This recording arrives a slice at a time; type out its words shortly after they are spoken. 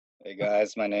Hey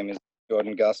guys, my name is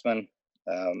Jordan Gusman.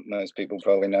 Most people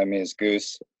probably know me as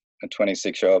Goose, a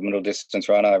 26-year-old middle distance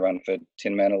runner. I run for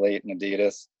Tin Man Elite and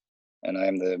Adidas, and I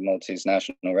am the Maltese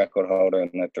national record holder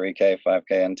in the 3K,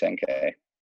 5K, and 10K.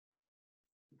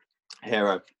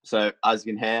 Hero. So as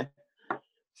you can hear,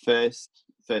 first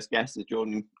guest is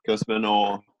Jordan Gusman,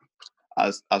 or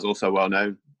as also well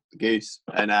known, Goose.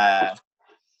 And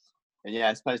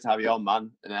yeah, it's supposed to have you on, man.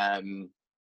 And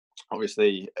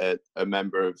obviously a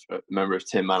member of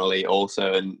Tin Man Elite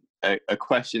also, and a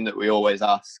question that we always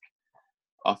ask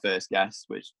our first guest,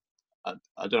 which I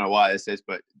don't know why this is,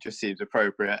 but just seems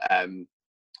appropriate.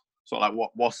 Sort of like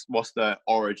what's the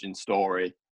origin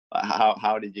story? Like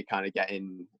how did you kind of get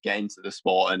into the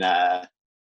sport,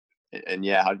 and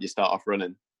yeah, how did you start off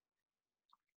running?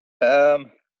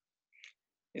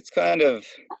 It's kind of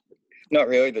not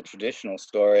really the traditional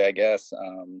story, I guess.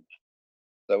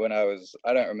 So when I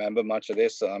don't remember much of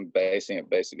this, so I'm basing it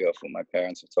basically off what my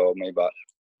parents have told me. But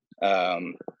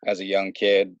as a young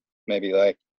kid, maybe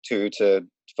like 2 to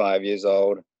 5 years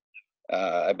old,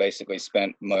 I basically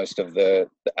spent most of the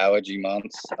allergy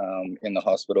months in the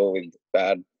hospital with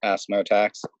bad asthma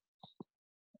attacks.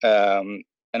 And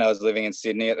I was living in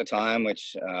Sydney at the time,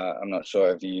 which I'm not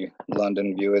sure if you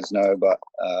London viewers know, but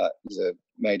it's a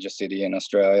major city in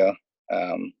Australia.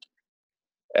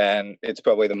 And it's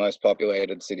probably the most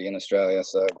populated city in Australia,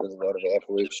 so there's a lot of air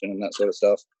pollution and that sort of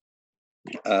stuff.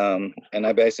 And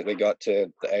I basically got to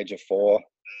the age of 4,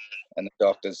 and the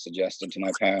doctors suggested to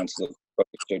my parents that I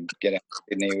should get out of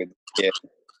Sydney with the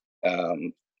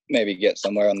kid, maybe get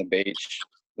somewhere on the beach.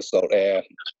 The salt air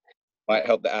might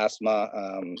help the asthma,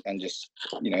 and just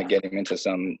get him into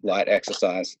some light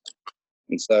exercise.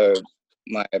 And so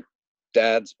my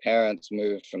dad's parents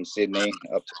moved from Sydney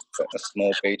up to a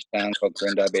small beach town called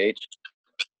Quirindi Beach,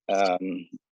 and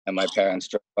my parents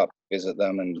drove up to visit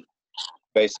them and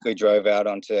basically drove out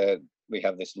onto. We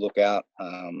have this lookout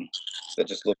that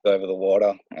just looked over the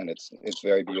water, and it's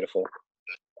very beautiful.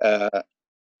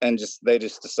 And they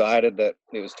just decided that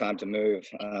it was time to move,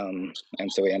 and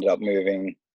so we ended up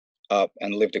moving up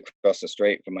and lived across the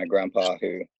street from my grandpa,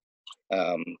 who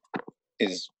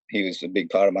he was a big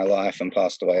part of my life and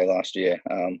passed away last year.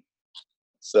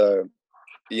 So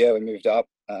yeah, we moved up,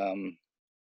 and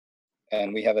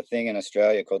we have a thing in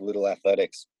Australia called Little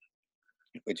Athletics,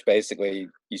 which basically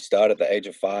you start at the age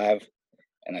of 5,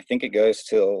 and I think it goes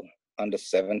till under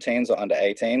 17s or under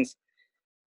 18s,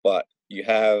 but you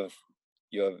have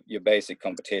your basic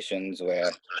competitions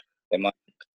where there might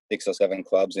be 6 or 7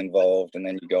 clubs involved, and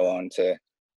then you go on to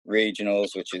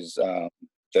regionals, which is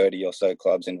 30 or so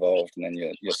clubs involved, and then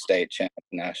your state champ,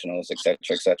 nationals,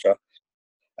 etc.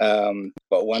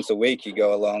 But once a week you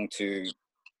go along to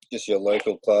just your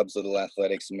local clubs Little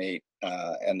Athletics meet,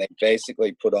 and they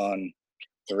basically put on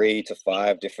 3 to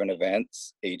 5 different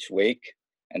events each week.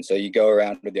 And so you go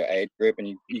around with your age group, and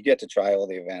you get to try all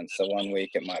the events. So one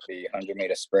week it might be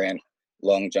 100-meter sprint,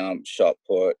 long jump, shot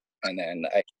put, and then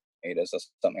 8 meters or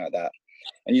something like that.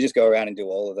 And you just go around and do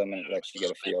all of them, and it lets you get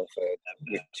a feel for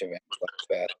which event is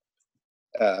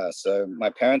best. So my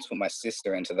parents put my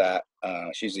sister into that.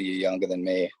 She's a year younger than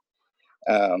me,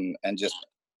 and just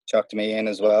chucked me in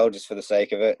as well, just for the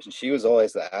sake of it. And she was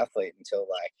always the athlete until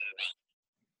like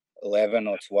 11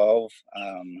 or 12.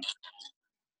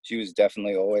 She was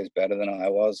definitely always better than I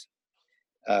was.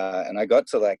 And I got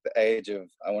to like the age of,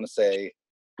 I want to say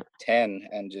 10,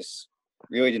 and just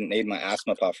really didn't need my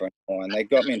asthma puffer anymore. And they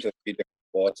got me into a few different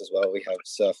sports as well. We have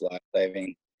surf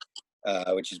lifesaving,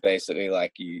 which is basically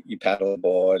like you paddle a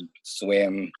board,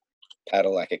 swim,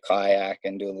 paddle like a kayak,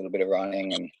 and do a little bit of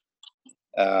running.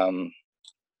 And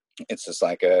it's just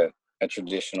like a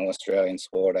traditional Australian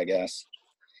sport, I guess.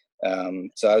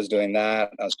 So I was doing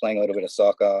that. I was playing a little bit of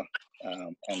soccer,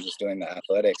 and just doing the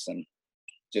athletics, and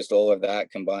just all of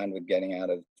that combined with getting out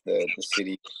of the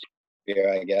city here,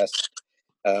 I guess,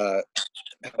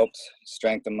 helped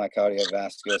strengthen my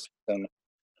cardiovascular system.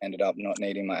 Ended up not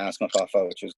needing my asthma puffer,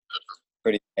 which was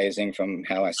pretty amazing from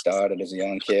how I started as a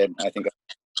young kid. I think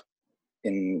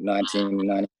in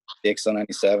 1996 or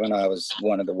 97, I was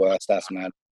one of the worst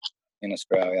asthmatics in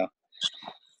Australia.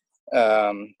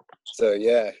 So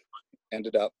yeah,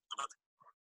 ended up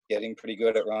getting pretty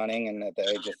good at running, and at the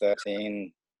age of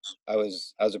 13, I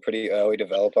was a pretty early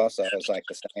developer, so I was like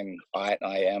the same height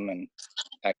I am, and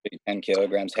actually 10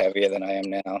 kilograms heavier than I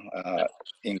am now,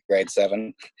 in grade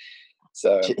 7.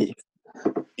 So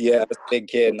yeah, I was a big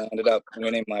kid, and I ended up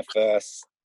winning my first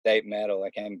state medal. I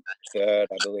came 3rd,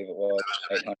 I believe it was,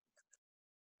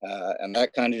 800. And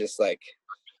that kind of just like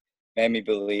made me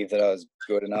believe that I was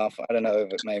good enough. I don't know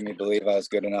if it made me believe I was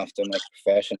good enough to make a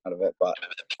profession out of it, but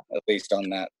at least on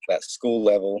that school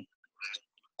level,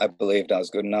 I believed I was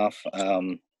good enough.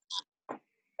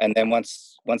 And then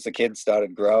once the kids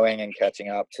started growing and catching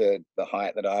up to the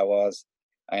height that I was,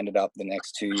 I ended up the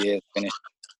next 2 years finished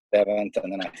seventh,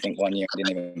 and then I think 1 year I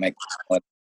didn't even make the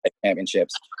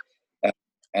championships.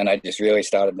 And I just really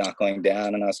started knuckling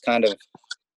down, and I was kind of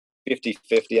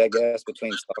 50-50, I guess,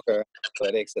 between soccer and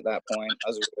athletics at that point. I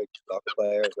was a really good soccer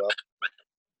player as well.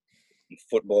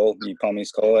 Football, you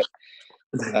pommies call it.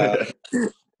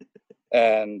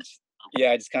 And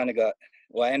yeah, I just kind of got,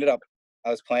 well, I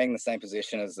was playing the same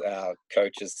position as our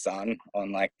coach's son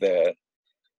on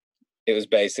it was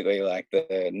basically like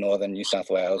the Northern New South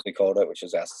Wales, we called it, which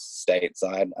was our state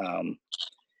side.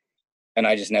 And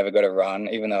I just never got a run,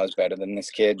 even though I was better than this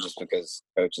kid, just because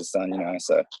coach's son,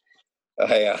 so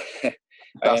I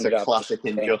That's ended a up classic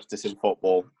injustice in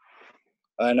football.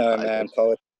 I know, man,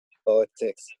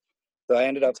 politics. So I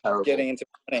ended up Terrible. getting into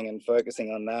running and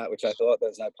focusing on that, which I thought there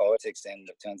was no politics in,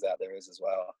 but turns out there is as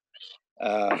well.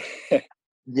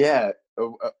 Yeah, a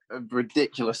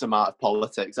ridiculous amount of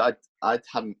politics. I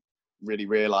hadn't really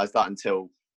realised that until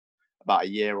about a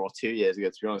year or 2 years ago,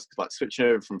 to be honest. Because like switching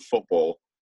over from football,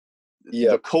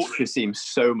 the culture seems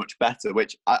so much better.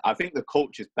 Which I think the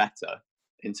culture's better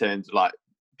in terms of like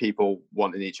people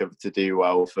wanting each other to do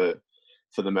well for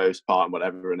the most part and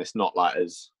whatever. And it's not like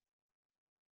as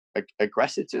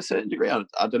aggressive to a certain degree.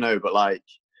 I don't know, but like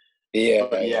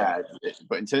yeah.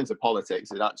 But in terms of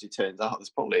politics, it actually turns out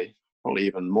there's probably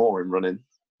even more in running.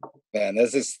 Man,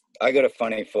 I got a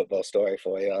funny football story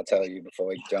for you. I'll tell you before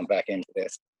we jump back into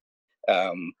this.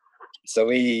 So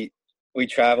we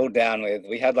traveled down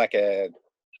we had like a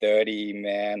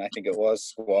 30-man, I think it was,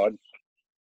 squad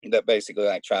that basically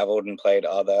like traveled and played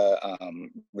other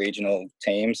regional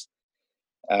teams.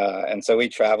 And so we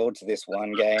traveled to this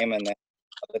one game, and then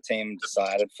the other team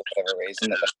decided for whatever reason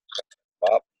that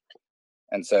they up.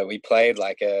 And so we played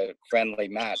like a friendly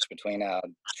match between our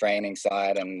training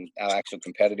side and our actual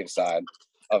competitive side.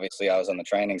 Obviously, I was on the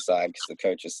training side because the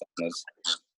coach's son was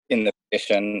in the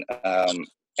position.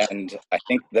 And I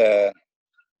think the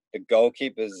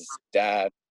goalkeeper's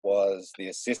dad was the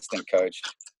assistant coach,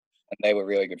 and they were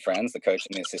really good friends, the coach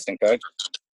and the assistant coach.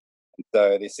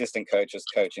 So the assistant coach was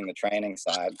coaching the training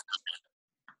side.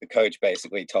 The coach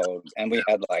basically told, and we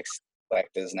had like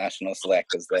selectors, national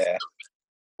selectors there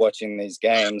watching these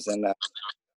games, and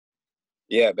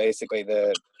basically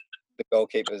the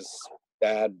goalkeeper's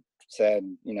dad said,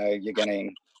 you're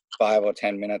getting 5 or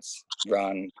 10 minutes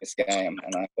run this game.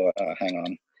 And I thought, oh, hang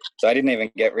on. So I didn't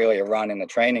even get really a run in the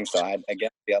training side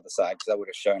against the other side, because I would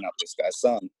have shown up this guy's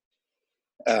son.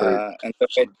 And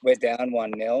so we're down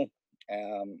 1-0,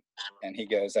 and he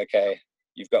goes, okay,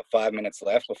 you've got 5 minutes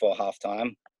left before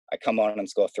halftime. I come on and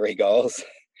score 3 goals.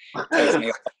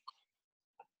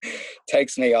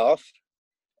 Takes me off.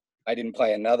 I didn't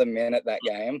play another minute that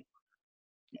game,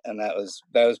 and that was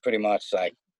pretty much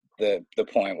like the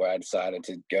point where I decided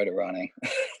to go to running.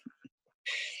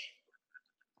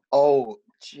 Oh,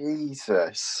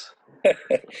 Jesus.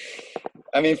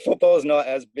 I mean, football is not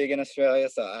as big in Australia,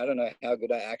 so I don't know how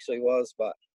good I actually was,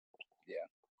 but yeah,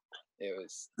 it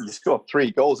was. You scored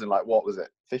 3 goals in like, what was it,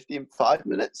 5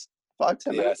 minutes?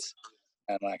 5-10 minutes?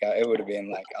 And like it would have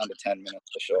been like under 10 minutes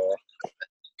for sure.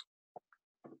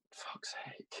 Fuck's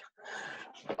sake.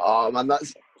 Oh man,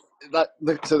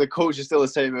 so the coach is still the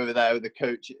same over there with the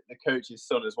coach's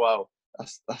son as well.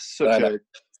 That's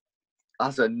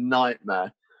a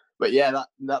nightmare. But yeah,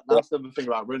 that's the other thing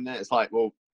about running it. It's like,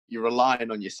 well, you're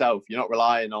relying on yourself. You're not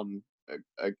relying on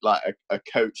a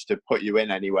coach to put you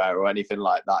in anywhere or anything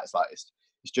like that. It's like it's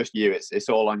just you. It's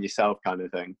all on yourself kind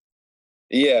of thing.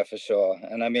 Yeah, for sure.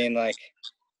 And I mean, like,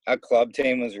 our club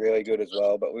team was really good as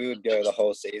well, but we would go the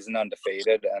whole season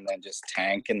undefeated and then just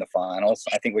tank in the finals.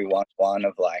 I think we won one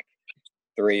of like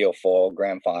 3 or 4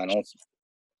 grand finals.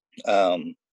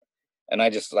 And I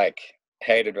just like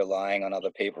hated relying on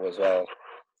other people as well.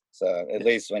 So at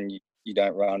least when you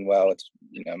don't run well, it's,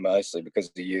 mostly because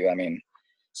of you. I mean,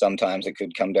 sometimes it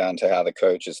could come down to how the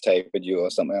coach has tapered you or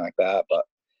something like that. But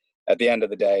at the end of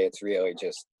the day, it's really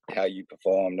just how you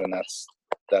performed. And that's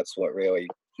what really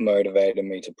motivated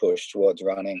me to push towards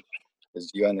running,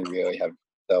 because you only really have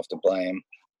yourself to blame.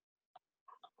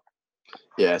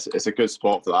 Yes, it's a good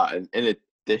sport for that. And in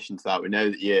addition to that, we know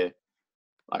that you're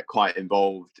like quite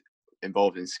involved in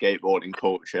skateboarding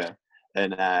culture,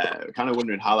 and kind of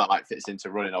wondering how that like fits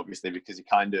into running, obviously, because you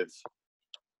kind of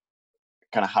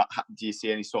do you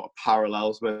see any sort of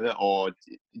parallels with it, or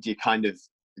do you kind of,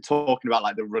 talking about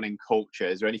like the running culture,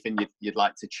 is there anything you'd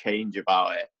like to change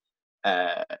about it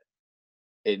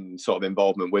in sort of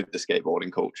involvement with the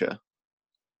skateboarding culture?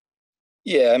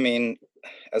 Yeah, I mean,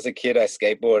 as a kid, I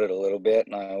skateboarded a little bit,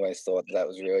 and I always thought that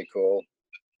was really cool.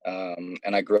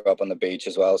 And I grew up on the beach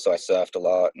as well, so I surfed a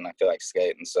lot, and I feel like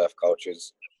skate and surf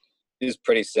cultures is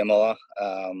pretty similar.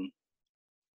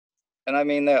 And I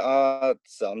mean, there are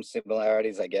some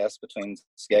similarities, I guess, between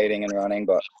skating and running,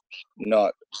 but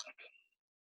not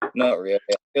really.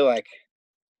 I feel like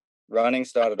running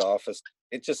started off as,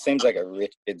 it just seems like a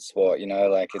rich kid sport, you know,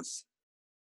 like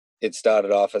it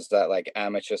started off as that like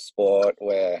amateur sport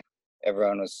where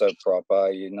everyone was so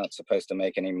proper. You're not supposed to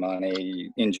make any money.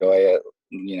 You enjoy it,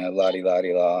 you know,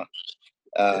 la-di-la-di-la.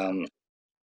 Um,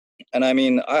 and I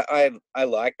mean, I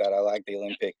like that. I like the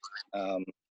Olympic, um,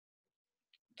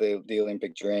 the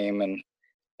Olympic dream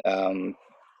and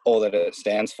all that it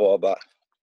stands for. But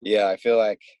yeah, I feel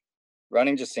like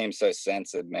running just seems so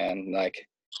censored, man. Like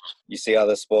you see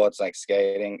other sports like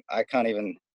skating. I can't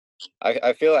even.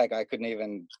 I feel like I couldn't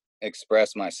even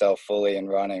express myself fully in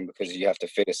running because you have to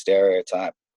fit a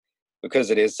stereotype because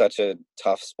it is such a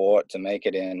tough sport to make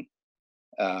it in.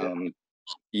 Um,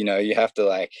 you know, you have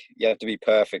to be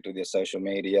perfect with your social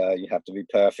media. You have to be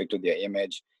perfect with your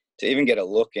image to even get a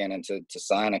look in and to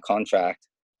sign a contract.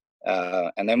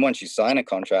 And then once you sign a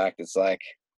contract, it's like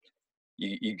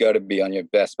you got to be on your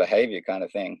best behavior kind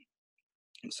of thing.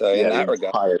 So in Yeah, the that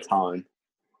regard, entire time.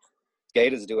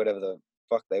 skaters do whatever the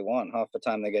fuck they want. Half the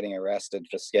time they're getting arrested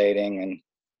for skating,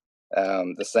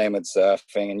 and the same with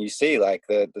surfing. And you see like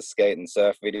the skate and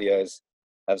surf videos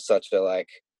have such a like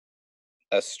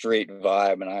a street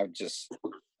vibe, and I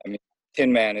mean,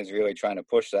 Tin Man is really trying to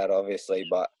push that, obviously,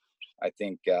 but I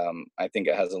think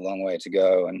it has a long way to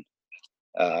go, and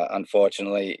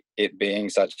unfortunately, it being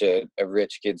such a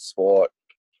rich kid sport,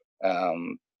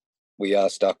 um, we are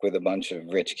stuck with a bunch of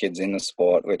rich kids in the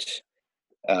sport, which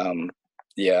um,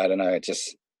 yeah, I don't know,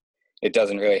 it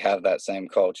doesn't really have that same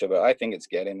culture, but I think it's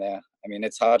getting there. I mean,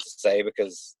 it's hard to say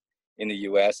because in the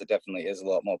US, it definitely is a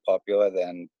lot more popular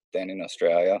than in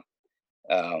Australia.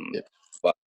 Um, Yeah.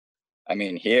 but I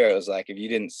mean, here it was like if you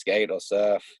didn't skate or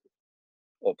surf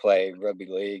or play rugby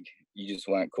league, you just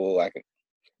weren't cool. Like,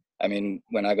 I mean,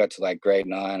 when I got to like grade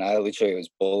 9, I literally was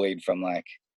bullied from like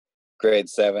grade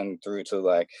 7 through to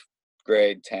like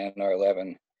grade 10 or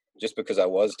 11, just because I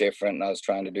was different and I was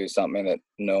trying to do something that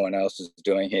no one else is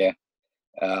doing here.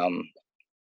 Um,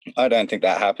 I don't think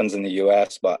that happens in the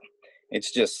US, but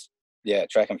it's just, yeah,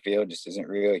 track and field just isn't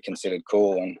really considered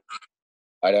cool, and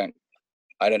I don't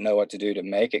I don't know what to do to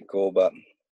make it cool, but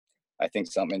I think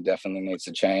something definitely needs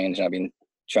to change. And I've been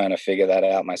trying to figure that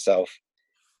out myself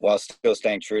while still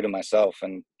staying true to myself,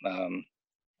 and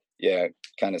yeah,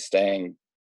 kind of staying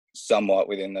somewhat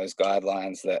within those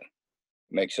guidelines that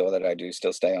make sure that I do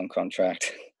still stay on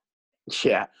contract.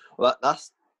 Yeah, well,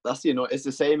 that's it's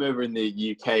the same over in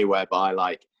the UK, whereby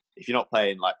like if you're not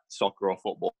playing like soccer or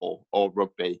football or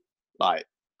rugby, like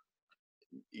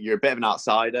you're a bit of an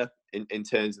outsider in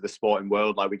terms of the sporting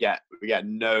world. Like we get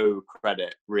no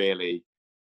credit really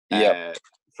Yep.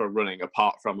 for running,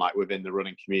 apart from like within the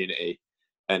running community,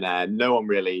 and no one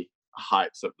really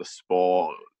hypes up the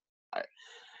sport.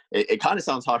 It kind of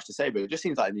sounds harsh to say, but it just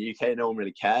seems like in the UK, no one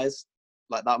really cares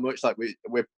like that much. Like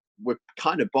we're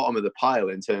kind of bottom of the pile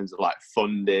in terms of like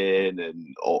funding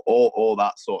and all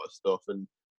that sort of stuff. And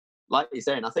like you're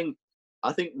saying, I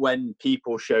think when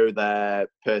people show their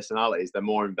personalities, they're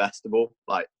more investable.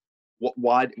 Like,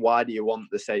 why do you want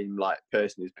the same like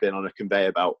person who's been on a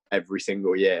conveyor belt every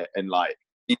single year, and like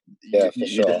Yeah, for you're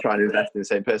just sure. trying to invest in the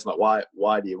same person? Like,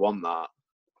 why do you want that?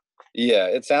 Yeah,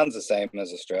 it sounds the same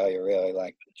as Australia, really.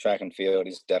 Like track and field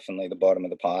is definitely the bottom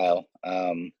of the pile,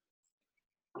 and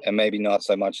maybe not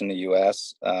so much in the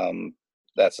US.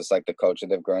 That's just like the culture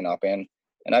they've grown up in,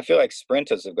 and I feel like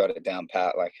sprinters have got it down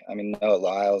pat. Like, I mean, Noah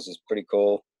Lyles is pretty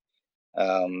cool.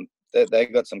 They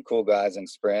got some cool guys in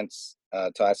sprints.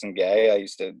 Tyson Gay, I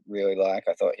used to really like.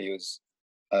 I thought he was,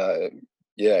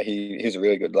 yeah, he's a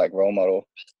really good like role model.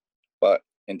 But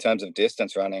in terms of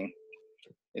distance running,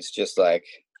 it's just like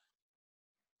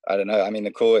I don't know. I mean,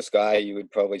 the coolest guy you would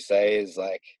probably say is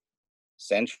like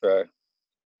Centro,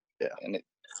 Yeah, and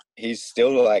he's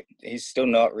still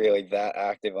not really that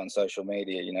active on social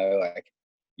media. You know, like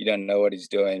you don't know what he's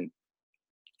doing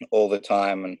all the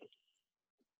time, and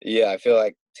yeah, I feel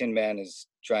like Tin Man is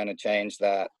trying to change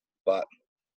that, but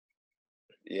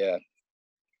yeah,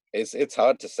 it's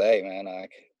hard to say, man.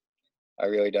 Like I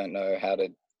really don't know how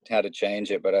to change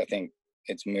it, but I think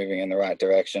it's moving in the right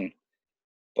direction.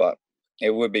 But it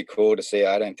would be cool to see.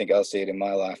 I don't think I'll see it in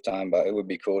my lifetime, but it would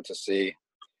be cool to see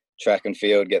track and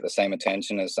field get the same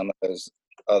attention as some of those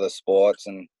other sports,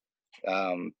 and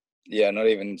yeah, not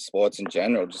even sports in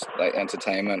general, just like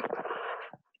entertainment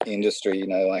industry, you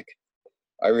know, like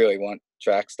I really want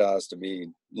track stars to be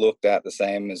looked at the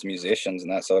same as musicians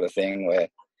and that sort of thing, where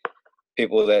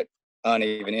people that aren't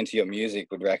even into your music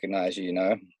would recognize you, you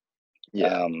know.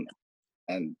 Yeah,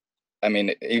 And I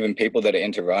mean, even people that are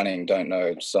into running don't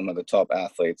know some of the top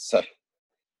athletes, so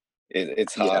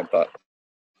it's yeah. hard. But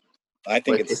I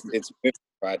think But it's moving in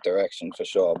the right direction for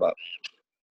sure. But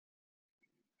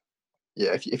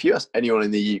yeah, if you ask anyone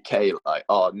in the UK, like,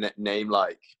 oh, name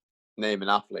an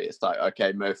athlete, it's like,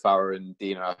 okay, Mo Farah and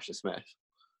Dina Asher Smith.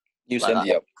 you Like said, that.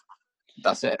 yep,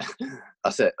 That's it.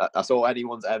 That's it. That's all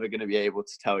anyone's ever going to be able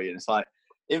to tell you. And it's like,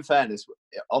 in fairness,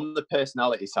 on the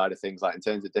personality side of things, like in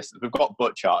terms of distance, we've got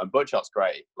Butchart, and Butchart's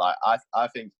great. Like I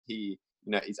think he's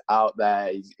out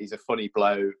there. He's a funny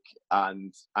bloke,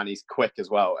 and he's quick as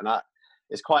well. And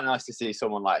it's quite nice to see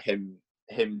someone like him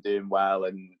doing well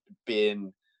and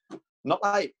being not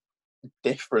like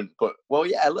different, but well,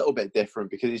 yeah, a little bit different,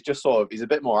 because he's a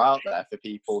bit more out there for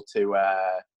people to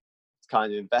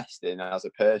kind of invest in as a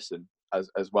person as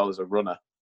well as a runner.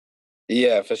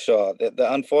 yeah, for sure.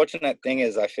 The unfortunate thing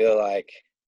is, I feel like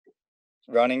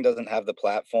running doesn't have the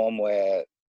platform where,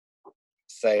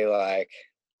 say, like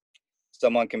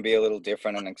someone can be a little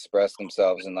different and express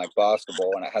themselves in like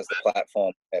basketball, and it has the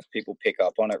platform that people pick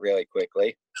up on it really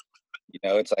quickly. You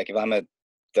know, it's like if I'm a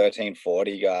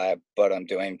 1340 guy, but I'm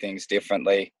doing things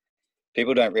differently,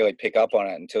 people don't really pick up on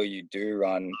it until you do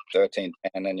run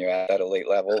 1310 and you're at that elite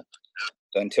level.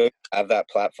 So until you have that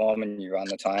platform and you run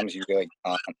the times, you really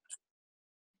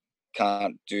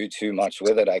can't do too much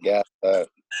with it, I guess.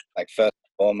 Like first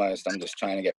and foremost, I'm just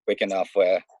trying to get quick enough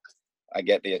where I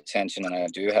get the attention and I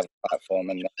do have a platform,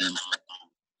 and then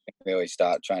really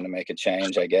start trying to make a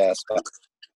change, I guess. But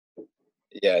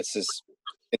yeah, it's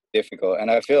difficult.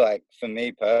 And I feel like for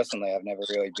me personally, I've never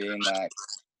really been like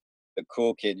the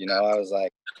cool kid, you know. I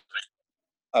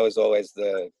was always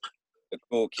the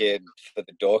cool kid for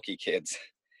the dorky kids,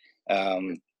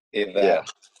 um, if Yeah,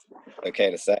 that's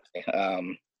okay to say.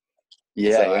 Um,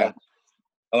 yeah, so yeah,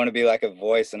 I want to be like a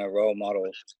voice and a role model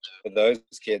for those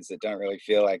kids that don't really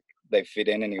feel like they fit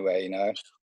in anywhere, you know,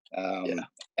 yeah,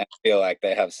 and feel like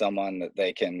they have someone that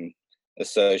they can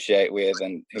associate with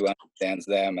and who understands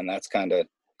them. And that's kind of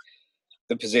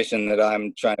the position that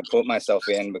I'm trying to put myself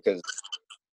in, because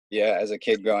yeah, as a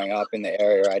kid growing up in the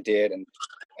area I did, and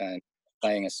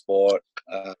playing a sport,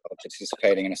 or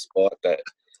participating in a sport that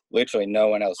literally no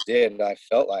one else did, I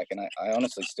felt like, and I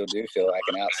honestly still do feel like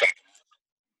an outsider.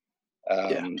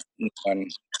 yeah, No one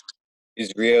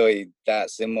is really that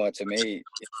similar to me in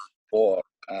sport,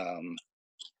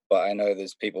 but I know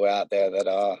there's people out there that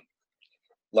are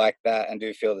like that and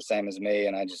do feel the same as me,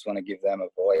 and I just want to give them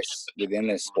a voice within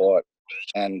this sport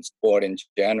and sport in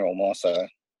general more so.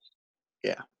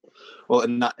 yeah. Well,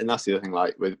 and that's the other thing.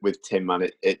 Like with Tim, man,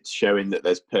 it's showing that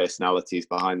there's personalities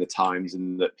behind the times,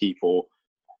 and that people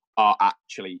are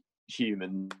actually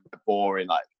human, boring.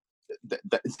 Like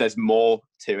there's more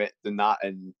to it than that.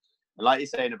 And like you're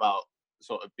saying about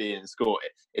sort of being in school,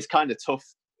 it's kind of tough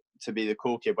to be the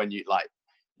cool kid when you're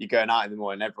going out in the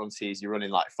morning and everyone sees you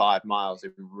running like 5 miles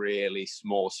in really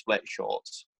small split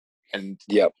shorts, and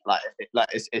Yep.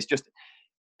 it's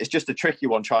just a tricky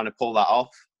one trying to pull that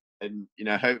off. And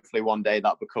hopefully one day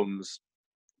that becomes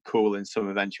cool in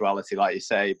some eventuality, like you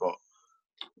say. But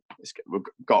we've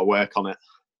got to work on it.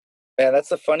 Yeah, that's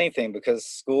the funny thing, because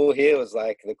school here was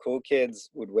like the cool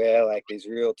kids would wear like these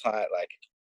real tight, like,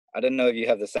 I don't know if you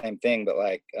have the same thing, but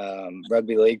like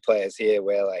rugby league players here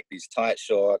wear like these tight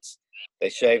shorts. They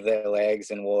shave their legs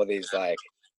and wore these like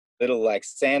little like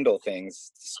sandal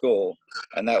things to school,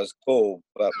 and that was cool.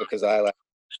 But because I like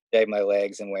shave my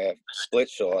legs and wear split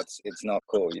shorts, it's not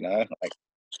cool, you know. Like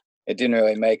it didn't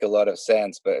really make a lot of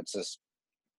sense, but it's just,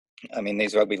 I mean,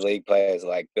 these rugby league players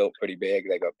like built pretty big.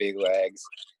 They got big legs.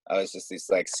 I was just this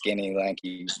like skinny,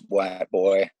 lanky white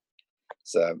boy.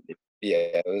 So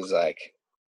yeah, it was like,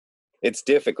 it's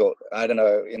difficult. I don't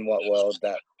know in what world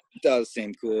that does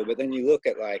seem cool, but then you look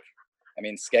at like, I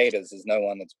mean, skaters. There's no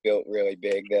one that's built really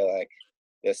big.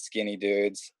 They're skinny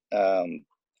dudes. A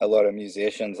lot of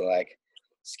musicians are like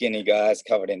skinny guys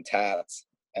covered in tats,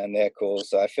 and they're cool.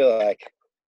 So I feel like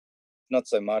not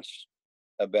so much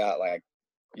about like,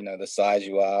 you know, the size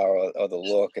you are, or the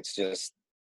look. It's just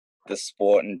the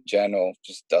sport in general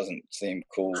just doesn't seem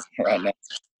cool right now.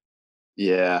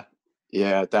 Yeah,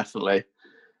 yeah, definitely.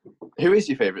 Who is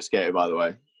your favorite skater, by the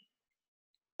way?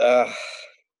 Uh,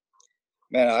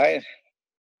 Man, I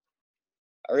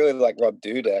really like Rob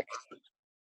Dudek.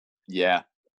 Yeah,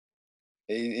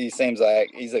 He seems like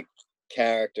he's a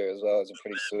character as well as a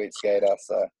pretty sweet skater.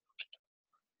 So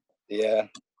yeah,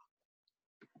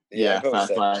 Yeah, I'd Yeah, probably fair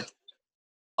say. play.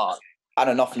 Oh, I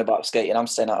know nothing about skating. I'm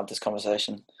staying out of this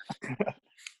conversation.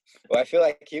 Well, I feel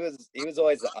like he was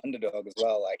always the underdog as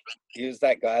well. Like he was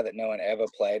that guy that no one ever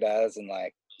played as, and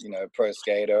like pro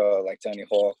skater or like Tony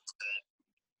Hawk.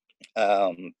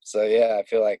 So yeah, I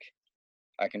feel like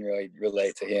I can really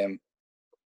relate to him.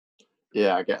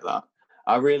 yeah, I get that.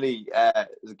 I really,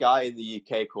 there's a guy in the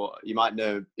UK called, you might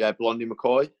know, Blondie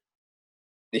McCoy.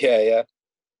 Yeah, yeah,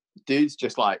 Dude's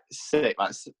just like sick,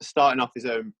 like starting off his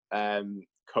own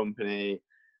company,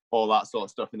 all that sort of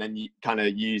stuff, and then you kind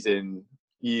of using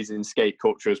skate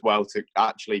culture as well to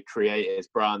actually create his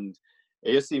brand.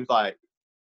 It just seems like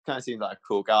a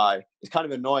cool guy. It's kind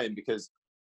of annoying because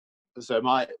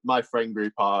my friend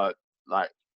group are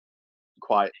like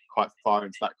quite far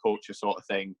into that culture sort of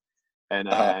thing,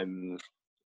 and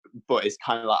but it's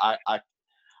kind of like I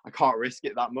can't risk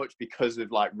it that much because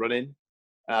of like running.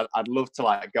 And I'd love to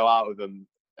like go out with them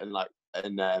and like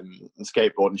and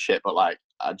skateboard and shit, but like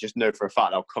I just know for a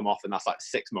fact I'll come off, and that's like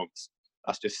 6 months.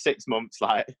 That's just 6 months,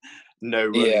 like no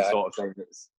running yeah. sort of thing.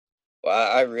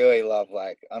 Well, I really love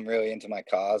I'm really into my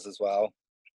cars as well.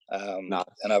 Nice.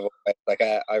 And I've like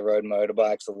I rode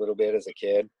motorbikes a little bit as a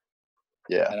kid,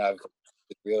 Yeah. and I've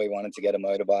really wanted to get a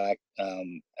motorbike.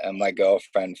 And my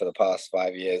girlfriend for the past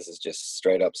 5 years has just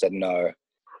straight up said no.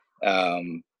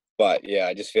 But yeah,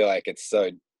 I just feel like it's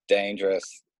so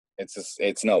dangerous.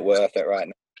 It's not worth it right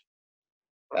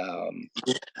now.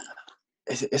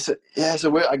 It's a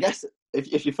weird. I guess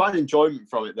if you find enjoyment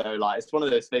from it though, like it's one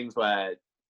of those things where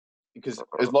because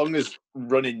as long as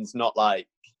running's not like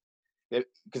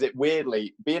because it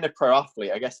weirdly being a pro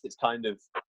athlete, I guess it's kind of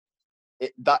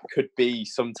that could be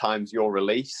sometimes your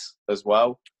release as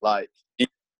well. Like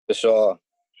For sure.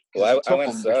 Well, I went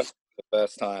one. surfing the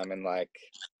first time in like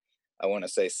I want to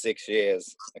say 6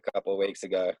 years a couple of weeks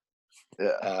ago.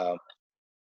 Yeah.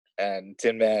 And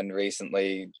Tin Man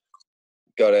recently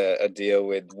got a deal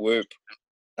with Whoop,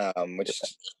 which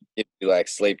gives you like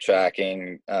sleep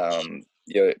tracking,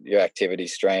 your activity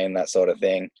strain, that sort of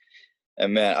thing.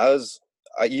 And man,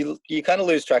 you kind of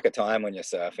lose track of time when you're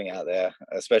surfing out there,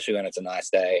 especially when it's a nice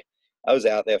day. I was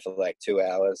out there for like 2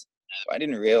 hours. I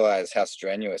didn't realize how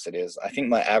strenuous it is. I think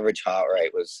my average heart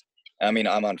rate was, I mean,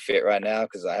 I'm unfit right now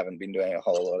because I haven't been doing a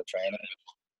whole lot of training.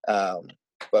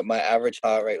 But my average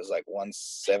heart rate was like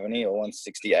 170 or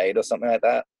 168 or something like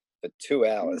that for 2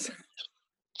 hours.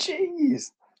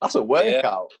 Jeez, that's a Yeah,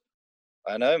 workout.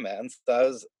 I know, man.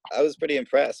 So I was pretty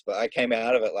impressed, but I came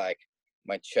out of it like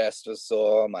my chest was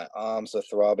sore, my arms were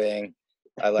throbbing.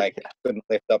 I like couldn't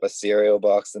lift up a cereal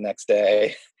box the next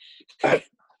day. That's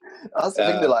the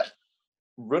thing that like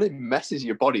running messes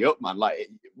your body up, man. Like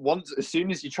as soon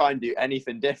as you try and do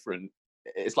anything different,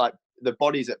 it's like the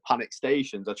body's at panic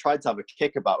stations. I tried to have a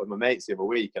kickabout with my mates the other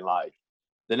week, and like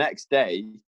the next day,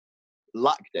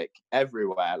 lactic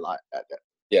everywhere. Like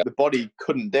Yeah, the body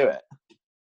couldn't do it.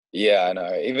 yeah, I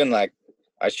know. Even like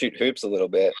I shoot hoops a little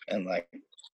bit, and like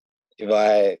if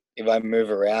I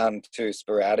move around too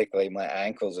sporadically, my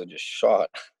ankles are just shot.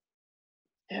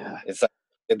 Yeah, It's like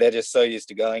they're just so used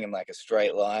to going in like a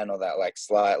straight line or that like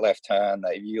slight left turn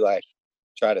that if you like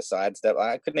try to sidestep,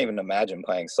 I couldn't even imagine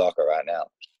playing soccer right now.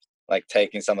 Like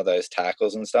taking some of those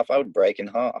tackles and stuff, I would break in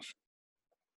half.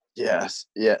 yes,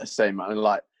 yeah, same man. And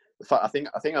like, I think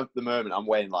at the moment I'm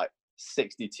weighing like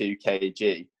 62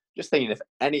 kg. Just thinking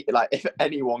if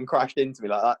anyone crashed into me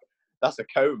like that, that's a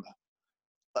coma.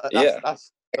 Yeah,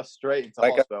 That's straight into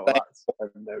like hospital. That's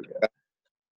no good.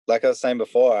 like I was saying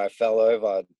before, I fell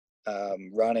over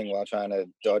running while trying to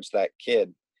dodge that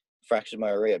kid, fractured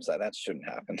my ribs. Like that shouldn't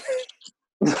happen.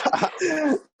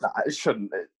 Nah, it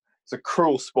shouldn't. It's a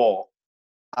cruel sport.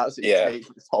 Absolutely takes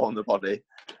its toll on the body.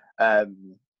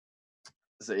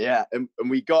 So yeah, and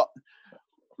we got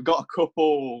a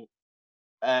couple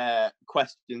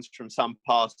questions from Sam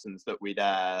Parsons that we'd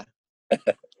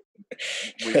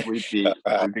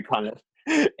be kind of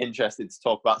interested to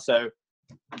talk about. So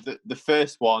the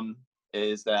first one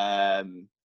is I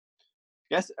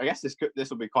guess this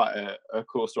will be quite a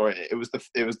cool story. It was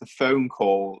the phone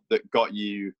call that got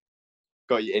you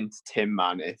into Tin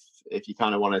Man. If you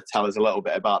kind of want to tell us a little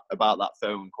bit about that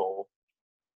phone call.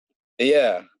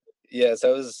 Yeah.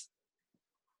 So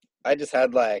I just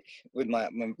had like with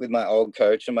my old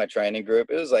coach and my training group,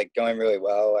 it was like going really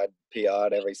well. I'd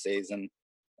PR'd every season,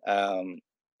 and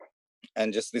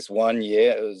just this one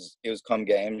year, it was Com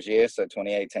Games year, so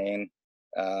 2018.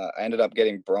 I ended up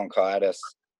getting bronchitis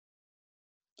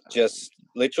just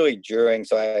literally during.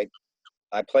 So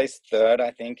I placed third,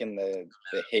 I think, in the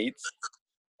heats,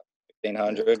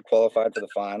 1500, qualified for the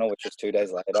final, which was 2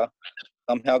 days later.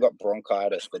 Somehow got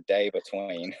bronchitis the day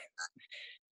between.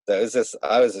 So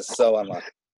I was just so unlucky.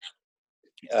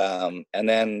 And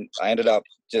then I ended up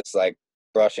just like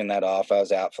brushing that off. I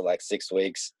was out for like 6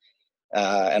 weeks.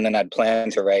 And then I'd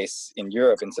planned to race in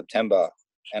Europe in September.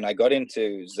 And I got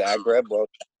into Zagreb World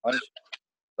Challenge.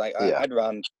 Like Yeah. I'd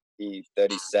run the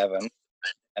 37,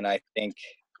 and I think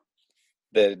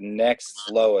the next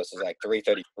slowest was like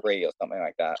 3:33 or something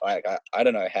like that. Like I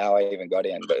don't know how I even got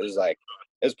in, but it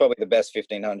was probably the best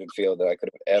 1500 field that I could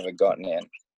have ever gotten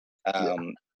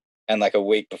in. And like a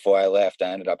week before I left,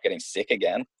 I ended up getting sick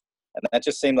again, and that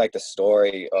just seemed like the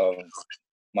story of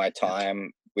my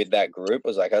time with that group.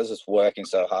 Was like I was just working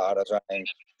so hard. I was running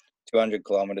 200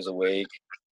 kilometers a week,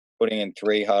 putting in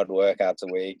 3 hard workouts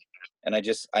a week, and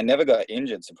I never got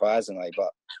injured, surprisingly, but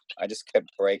I just kept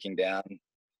breaking down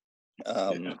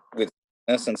with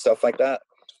fitness and stuff like that.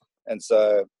 And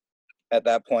so at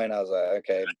that point, I was like,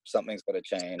 okay, something's got to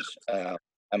change.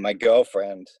 And my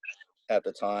girlfriend at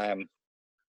the time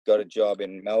got a job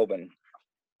in Melbourne,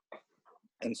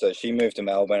 and so she moved to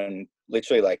Melbourne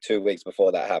literally like 2 weeks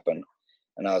before that happened.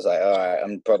 And I was like, all right,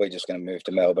 I'm probably just going to move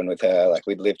to Melbourne with her. Like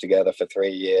we'd lived together for 3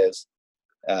 years,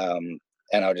 and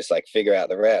I'll just like figure out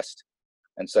the rest.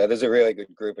 And so there's a really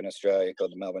good group in Australia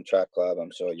called the Melbourne Track Club. I'm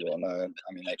sure you all know.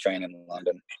 I mean, they train in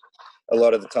London a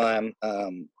lot of the time.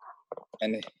 And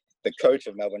the coach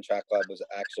of Melbourne Track Club was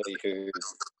actually who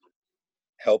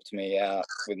helped me out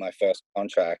with my first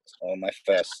contract, or my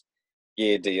first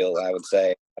year deal, I would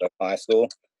say, out of high school.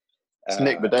 It's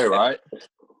Nick Badeau, right?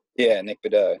 Yeah, Nick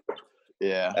Badeau.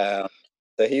 Yeah.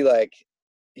 So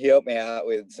he helped me out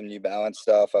with some New Balance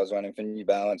stuff. I was running for New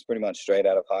Balance pretty much straight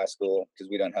out of high school, because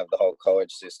we don't have the whole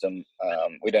college system.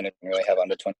 We don't even really have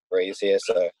under 23s here.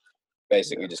 So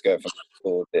basically just go from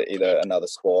school to either another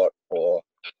sport or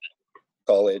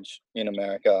college in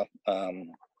America.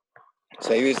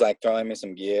 So he was like throwing me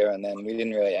some gear, and then we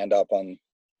didn't really end up on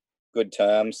good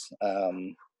terms.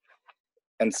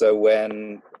 And so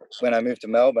when I moved to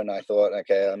Melbourne, I thought,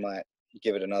 okay, I might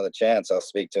give it another chance. I'll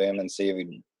speak to him and see if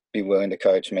he'd be willing to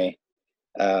coach me.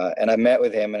 And I met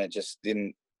with him, and it just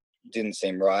didn't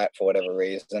seem right for whatever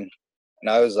reason. And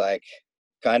I was like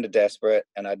kind of desperate,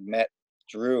 and I'd met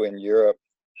Drew in Europe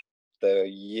the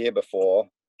year before.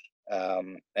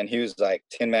 And he was like,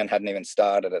 Tin Man hadn't even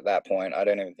started at that point. I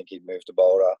don't even think he'd moved to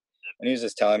Boulder. And he was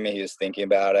just telling me he was thinking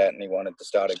about it, and he wanted to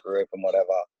start a group and whatever.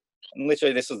 And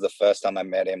literally, this was the first time I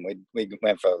met him. We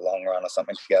went for a long run or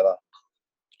something together.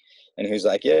 And he was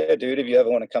like, yeah, dude, if you ever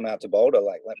want to come out to Boulder,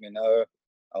 like, let me know.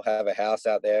 I'll have a house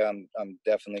out there. I'm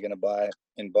definitely going to buy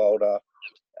in Boulder.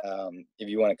 If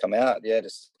you want to come out, yeah,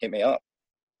 just hit me up.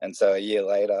 And so a year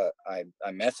later, I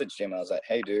messaged him. I was like,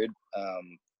 hey, dude.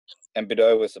 And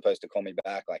Bideau was supposed to call me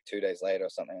back like 2 days later or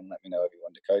something and let me know if he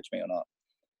wanted to coach me or not.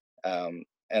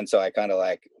 And so I kind of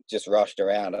like just rushed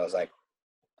around. I was like,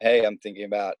 hey, I'm thinking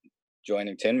about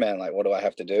joining Tin Man. Like, what do I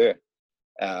have to do?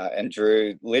 And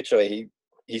Drew, literally,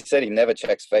 he said he never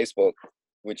checks Facebook,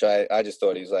 which I just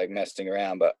thought he was like messing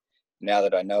around. But now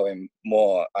that I know him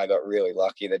more, I got really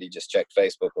lucky that he just checked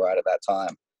Facebook right at that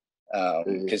time,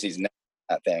 because he's never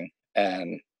that thing.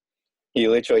 And he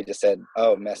literally just said,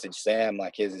 oh, message Sam,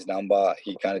 like, here's his number.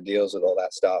 He kind of deals with all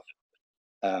that stuff.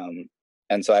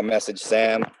 And so I messaged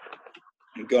Sam,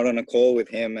 got on a call with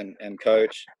him and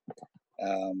Coach.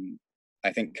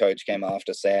 I think Coach came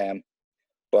after Sam.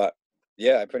 But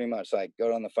yeah, I pretty much like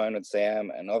got on the phone with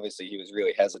Sam, and obviously he was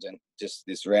really hesitant. Just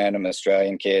this random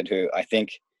Australian kid who I think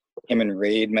him and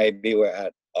Reed maybe were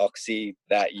at Oxy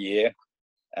that year.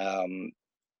 And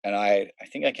I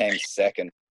think I came second,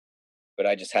 but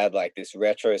I just had like this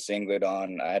retro singlet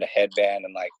on. I had a headband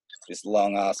and like this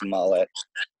long ass mullet.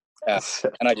 And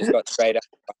I just got straight up,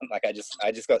 like I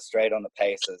just got straight on the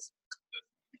paces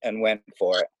and went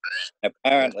for it. And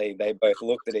apparently they both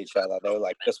looked at each other. They were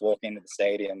like just walking into the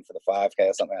stadium for the 5K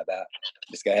or something like that.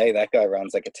 Just go, hey, that guy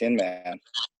runs like a Tin Man.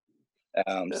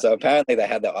 So apparently they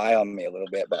had their eye on me a little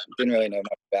bit, but didn't really know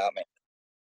much about me.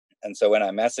 And so when I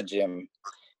messaged him,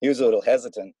 he was a little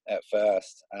hesitant at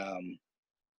first.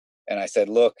 And I said,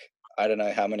 look, I don't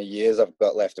know how many years I've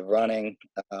got left of running,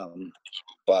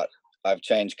 but I've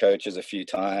changed coaches a few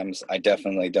times. I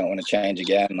definitely don't want to change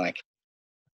again. Like,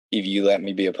 if you let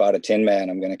me be a part of Tin Man,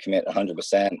 I'm going to commit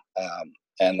 100%.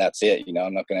 And that's it. You know,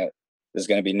 there's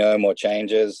going to be no more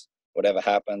changes. Whatever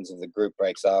happens, if the group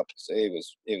breaks up, so it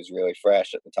was really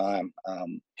fresh at the time.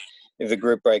 If the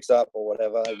group breaks up or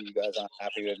whatever, you guys aren't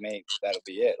happy with me, that'll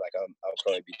be it. Like, I'll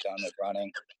probably be done with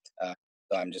running.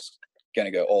 So I'm just going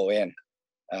to go all in.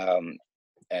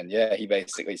 And yeah, he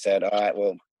basically said, all right,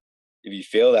 well, if you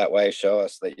feel that way, show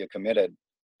us that you're committed.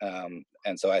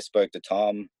 And so I spoke to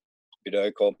Tom,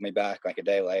 Bideau called me back like a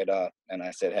day later, and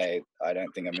I said, hey, I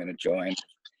don't think I'm going to join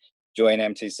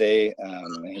MTC.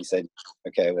 And he said,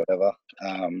 okay, whatever.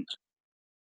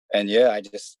 And yeah, I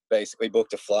just basically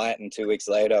booked a flight, and 2 weeks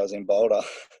later I was in Boulder.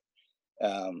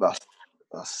 That's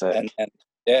sick. And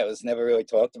yeah, it was never really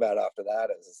talked about after that.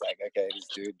 It was just like, okay, this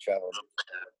dude traveled,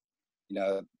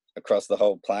 across the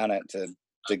whole planet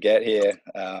to get here.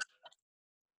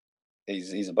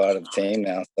 He's a part of the team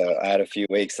now. So I had a few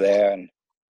weeks there, and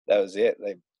that was it.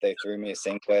 They threw me a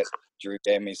singlet. Drew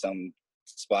gave me some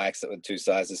spikes that were 2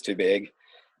 sizes too big,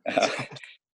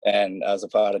 and I was a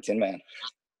part of Tin Man.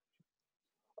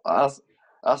 That's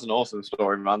an awesome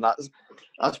story, man.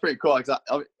 That's pretty cool.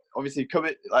 Obviously,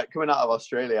 coming out of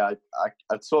Australia,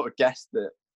 I'd sort of guessed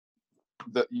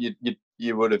that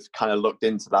you would have kind of looked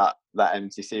into that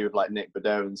MTC with like Nick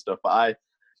Bideau and stuff. But I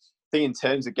think in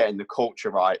terms of getting the culture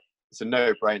right, it's a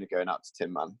no-brainer going out to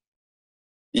Tin Man.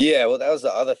 Yeah, well, that was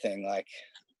the other thing. Like,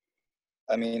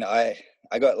 I mean, I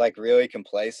got like really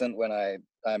complacent when I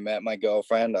met my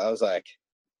girlfriend. I was like,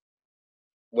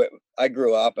 I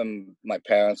grew up and my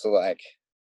parents were like,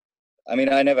 I mean,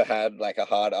 I never had like a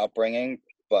hard upbringing,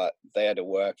 but they had to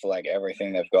work for like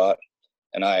everything they've got.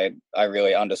 And I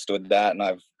really understood that. And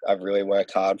I've really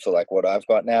worked hard for like what I've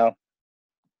got now.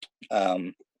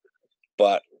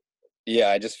 But yeah,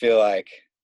 I just feel like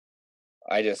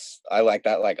I like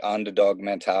that like underdog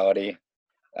mentality.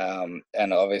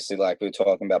 And obviously, like we were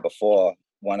talking about before,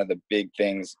 one of the big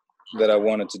things that I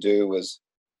wanted to do was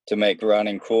to make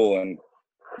running cool and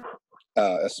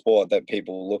a sport that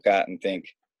people look at and think,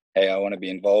 hey, I want to be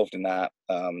involved in that,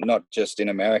 not just in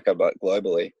America, but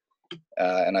globally.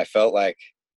 And I felt like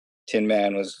Tin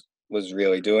Man was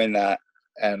really doing that.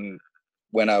 And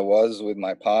when I was with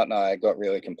my partner, I got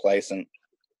really complacent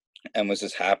and was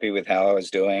just happy with how I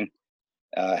was doing,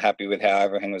 happy with how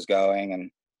everything was going. And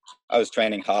I was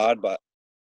training hard, but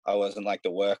I wasn't like the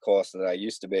workhorse that I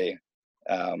used to be.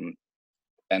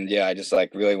 And yeah, I just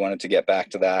like really wanted to get back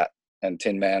to that. And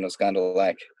Tin Man was kind of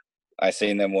like, I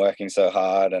seen them working so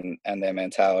hard, and their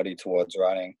mentality towards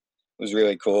running was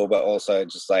really cool, but also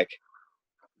just like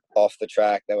off the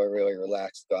track, they were really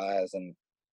relaxed guys. And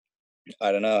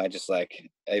I don't know, I just like,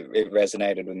 it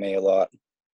resonated with me a lot.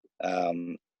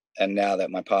 And now that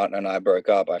my partner and I broke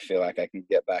up, I feel like I can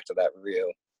get back to that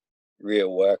real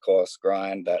workhorse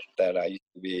grind that I used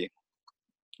to be,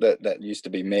 that used to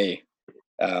be me.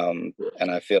 And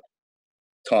I feel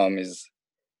Tom is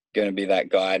going to be that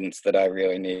guidance that I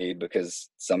really need, because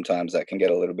sometimes that can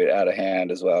get a little bit out of hand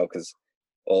as well, because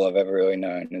all I've ever really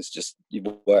known is just you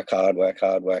work hard,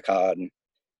 and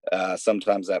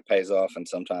sometimes that pays off and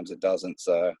sometimes it doesn't.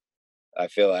 So I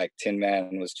feel like Tin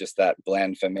Man was just that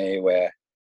blend for me, where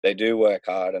they do work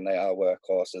hard and they are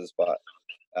workhorses, but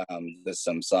there's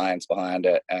some science behind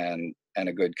it, and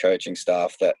a good coaching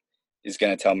staff that is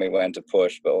going to tell me when to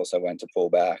push but also when to pull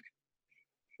back.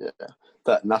 Yeah,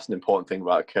 that's an important thing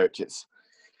about a coach. It's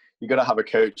you got to have a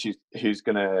coach who's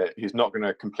not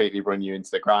gonna completely run you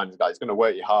into the ground. He's going to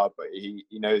work you hard, but he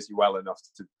knows you well enough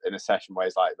to, in a session where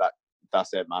he's like,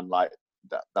 that's it, man. Like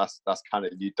that's kind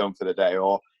of you done for the day,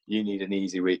 or you need an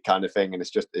easy week kind of thing, and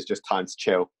it's just time to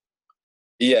chill.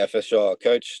 Yeah, for sure.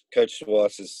 Coach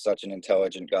Schwartz is such an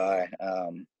intelligent guy,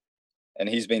 and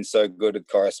he's been so good with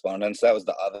correspondence. That was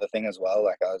the other thing as well.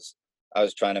 Like I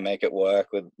was trying to make it work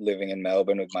with living in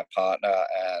Melbourne with my partner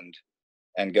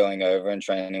and going over and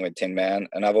training with Tin Man.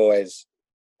 And I've always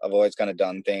kind of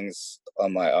done things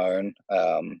on my own,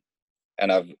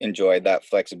 and I've enjoyed that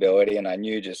flexibility. And I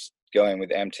knew just going with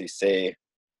MTC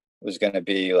was going to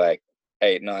be like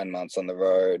 8-9 months on the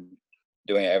road,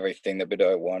 doing everything that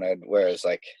Bideau wanted. Whereas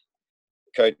like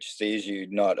coach sees you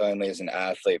not only as an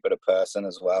athlete but a person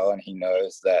as well, and he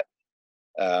knows that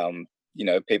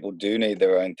people do need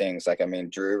their own things. Like, I mean,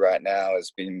 Drew right now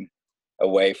has been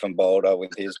away from Boulder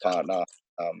with his partner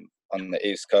on the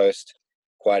East Coast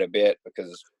quite a bit,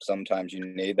 because sometimes you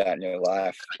need that in your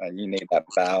life and you need that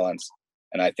balance.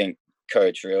 And I think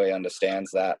coach really understands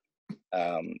that.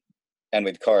 And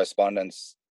with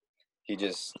correspondence,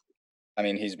 he's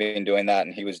been doing that,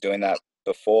 and he was doing that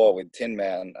before with Tin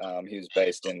Man. He was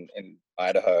based in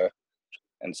Idaho,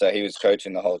 and so he was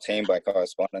coaching the whole team by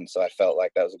correspondence. So I felt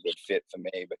like that was a good fit for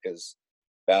me, because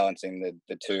balancing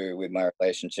the two with my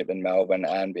relationship in Melbourne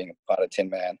and being a part of Tin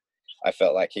Man, I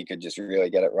felt like he could just really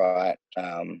get it right.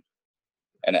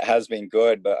 And it has been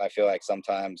good, but I feel like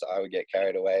sometimes I would get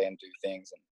carried away and do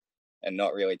things and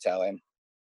not really tell him.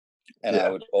 And I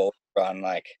would all run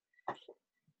like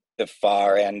the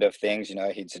far end of things.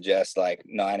 He'd suggest like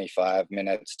 95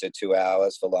 minutes to 2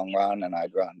 hours for long run, and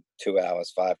I'd run 2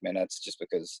 hours 5 minutes just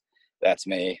because that's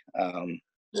me.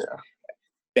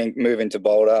 think moving to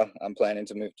Boulder. I'm planning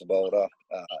to move to Boulder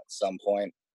at some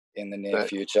point in the near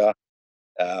future,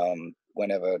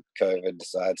 whenever COVID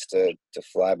decides to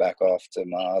fly back off to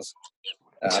Mars.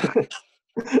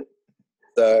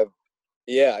 So,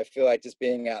 yeah, I feel like just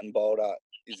being out in Boulder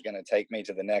is going to take me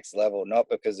to the next level, not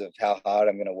because of how hard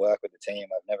I'm going to work with the team.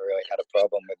 I've never really had a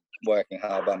problem with working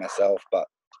hard by myself, but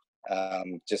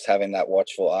just having that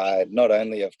watchful eye, not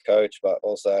only of coach, but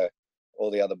also all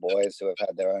the other boys who have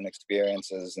had their own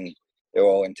experiences, and they're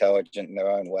all intelligent in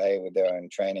their own way with their own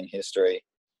training history,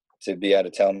 to be able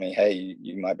to tell me, hey,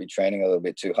 you might be training a little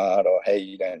bit too hard, or hey,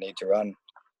 you don't need to run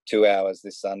 2 hours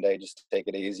this Sunday, just take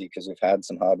it easy because we've had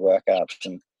some hard workouts.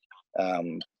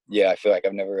 And yeah, I feel like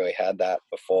I've never really had that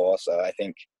before. So I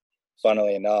think,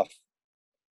 funnily enough,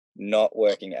 not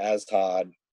working as hard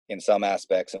in some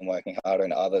aspects and working harder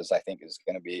in others, I think is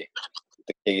going to be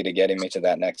the key to getting me to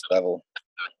that next level.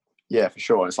 Yeah, for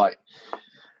sure. It's like,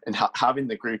 and having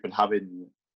the group and having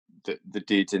the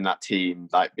dudes in that team,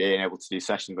 like being able to do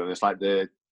sessions with them, it's like the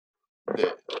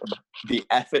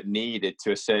effort needed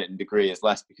to a certain degree is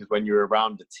less, because when you're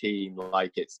around a team,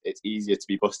 like it's easier to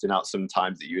be busting out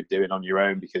sometimes that you were doing on your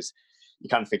own, because you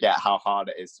kind of forget how hard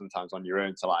it is sometimes on your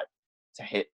own to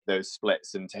hit those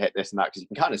splits and to hit this and that, because you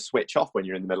can kind of switch off when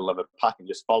you're in the middle of a pack and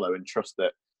just follow and trust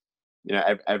that, you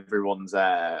know, everyone's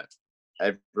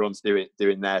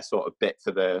doing their sort of bit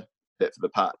for the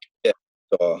pack. Yeah,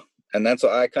 sure. And that's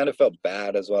what I kind of felt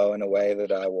bad as well, in a way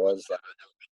that I was like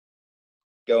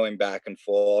going back and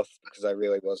forth, because I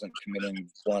really wasn't committing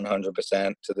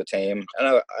 100% to the team.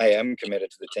 And I am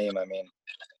committed to the team. I mean,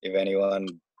 if anyone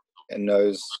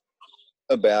knows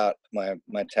about my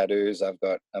tattoos, I've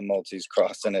got a Maltese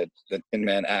cross and the Tin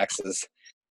Man axes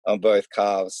on both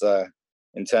calves. So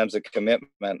in terms of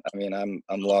commitment, I mean, I'm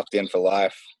locked in for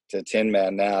life to Tin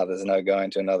Man now. There's no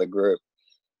going to another group.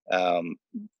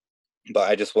 But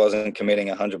I just wasn't committing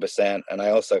 100%. And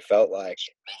I also felt like,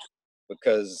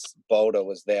 because Boulder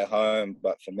was their home,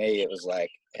 but for me, it was like,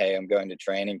 hey, I'm going to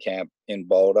training camp in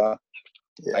Boulder.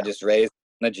 Yeah. I just raised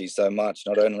energy so much,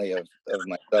 not only of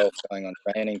myself going on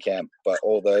training camp, but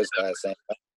all those guys saying,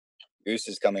 Goose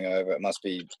is coming over, it must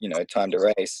be, you know, time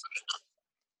to race.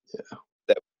 Yeah.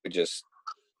 That would just,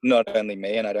 not only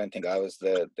me, and I don't think I was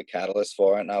the catalyst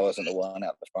for it, and I wasn't the one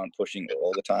out the front pushing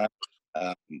all the time.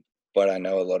 But I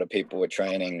know a lot of people were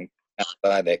training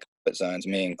outside their comfort zones,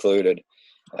 me included.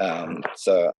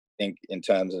 So I think in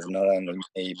terms of not only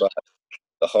me, but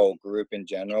the whole group in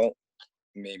general,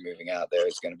 me moving out there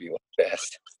is going to be what's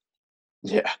best.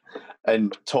 Yeah.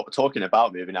 And talking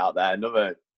about moving out there,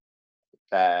 another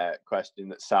question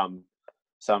that Sam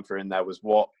threw in there was,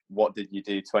 what did you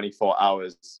do 24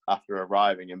 hours after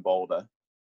arriving in Boulder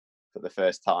for the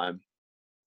first time?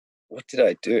 What did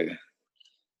I do?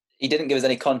 He didn't give us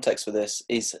any context for this.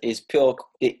 His pure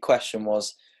question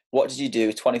was, what did you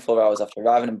do 24 hours after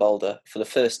arriving in Boulder for the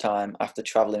first time after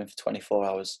travelling for 24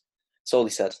 hours? That's all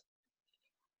he said.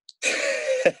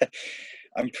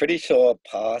 I'm pretty sure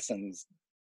Parsons,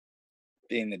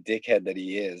 being the dickhead that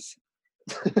he is,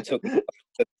 took the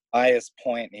highest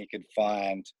point he could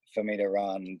find for me to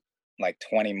run, like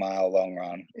 20-mile long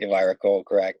run, if I recall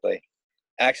correctly.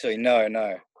 Actually, no.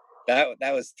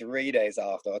 That was 3 days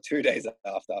after, or 2 days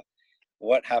after.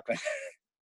 What happened?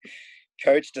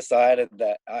 Coach decided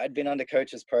that I'd been under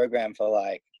Coach's program for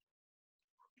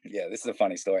this is a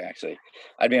funny story actually.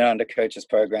 I'd been under Coach's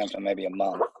program for maybe a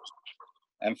month.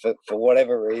 And for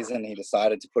whatever reason, he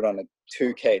decided to put on a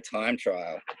 2K time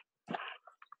trial.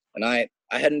 And I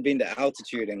hadn't been to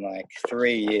altitude in like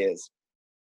 3 years.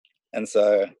 And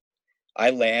so I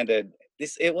landed,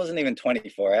 it wasn't even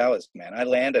 24 hours, man. I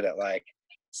landed at like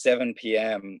 7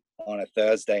 p.m. on a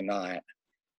Thursday night,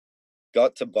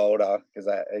 got to Boulder,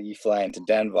 because you fly into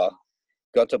Denver,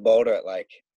 got to Boulder at like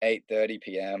 8:30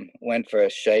 p.m., went for a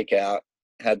shakeout,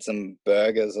 had some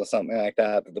burgers or something like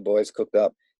that the boys cooked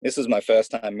up. This was my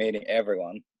first time meeting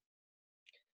everyone.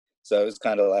 So it was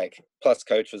kind of like, plus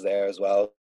Coach was there as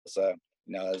well. So,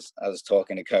 you know, I was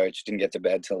talking to Coach, didn't get to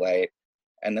bed till late.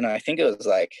 And then I think it was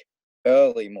like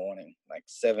early morning, like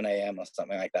 7 a.m. or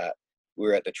something like that. We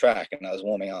were at the track and I was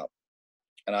warming up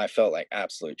and I felt like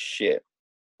absolute shit.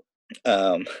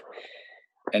 And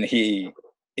he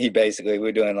basically,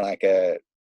 we're doing like a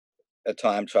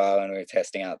time trial and we were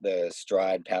testing out the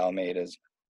stride power meters.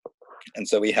 And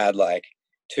so we had like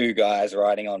 2 guys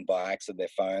riding on bikes with their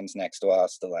phones next to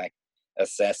us to like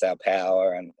assess our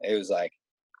power. And it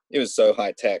was so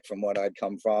high tech from what I'd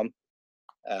come from.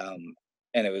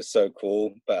 And it was so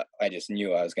cool, but I just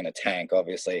knew I was going to tank,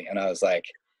 obviously. And I was like,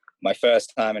 my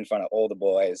first time in front of all the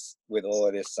boys with all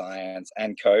of this science,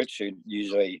 and Coach, who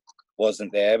usually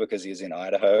wasn't there because he was in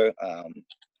Idaho.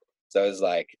 So it was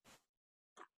like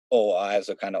all eyes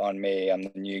were kind of on me. I'm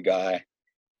the new guy.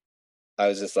 I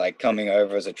was just like coming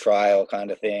over as a trial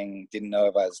kind of thing. Didn't know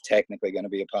if I was technically going to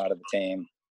be a part of the team.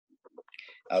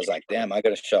 I was like, damn, I got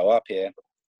to show up here.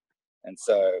 And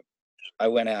so I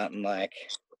went out in like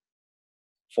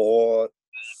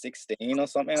 4:16 or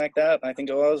something like that, I think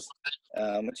it was,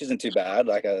 which isn't too bad.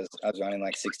 Like I was running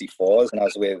like 64s, and I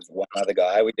was with one other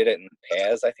guy. We did it in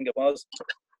pairs, I think it was,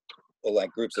 or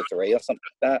like groups of 3 or something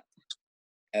like that.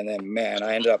 And then, man,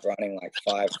 I ended up running like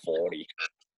 5:40.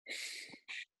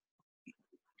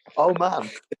 Oh man.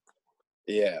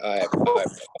 Yeah, I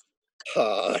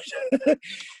hard.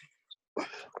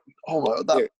 Oh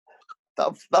my,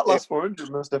 that last 400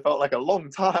 must have felt like a long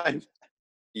time.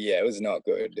 Yeah, it was not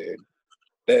good, dude.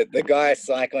 The guy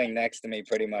cycling next to me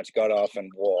pretty much got off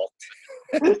and walked.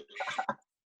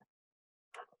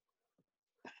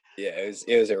 Yeah,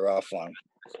 it was a rough one.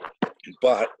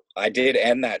 But I did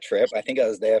end that trip. I think I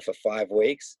was there for 5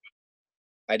 weeks.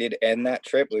 I did end that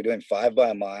trip. We were doing 5 by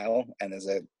a mile, and there's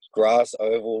a grass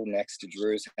oval next to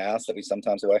Drew's house that we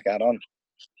sometimes work out on,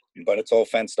 but it's all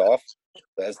fenced off.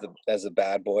 As the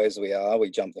bad boys we are, we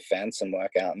jump the fence and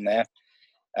work out in there.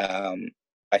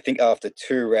 I think after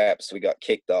 2 reps, we got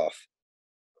kicked off.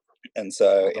 And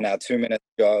so in our 2-minute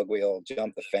jog, we all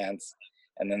jump the fence,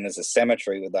 and then there's a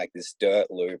cemetery with like this dirt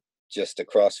loop just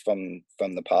across from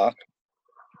the park.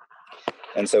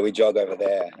 And so we jog over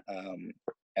there.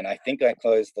 And I think I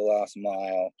closed the last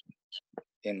mile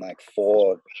in like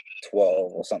 4:12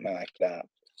 or something like that.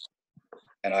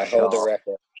 And I hold the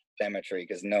record cemetery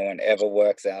because no one ever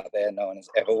works out there. No one has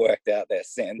ever worked out there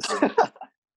since.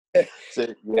 So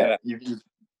yeah, you've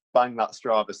banged that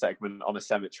Strava segment on a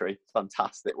cemetery.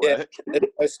 Fantastic work. Yeah,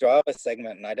 there's no Strava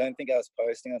segment, and I don't think I was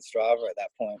posting on Strava at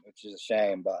that point, which is a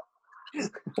shame. But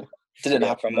Didn't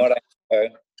happen.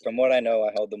 From what I know,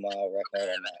 I hold the mile record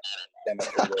on that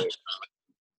cemetery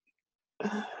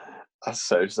loop. That's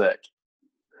so sick.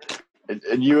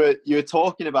 And you were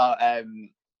talking about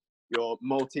your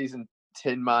Maltese and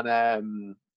Tin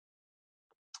Man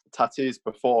tattoos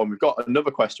before, and we've got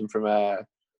another question from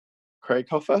Craig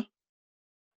Hoffer.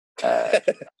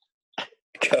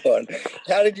 Go on.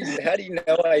 How do you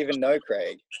know I even know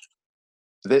Craig?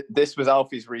 This was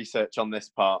Alfie's research on this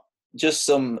part. Just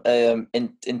some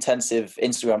intensive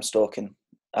Instagram stalking,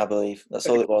 I believe. That's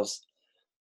all it was.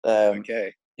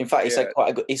 Okay. In fact,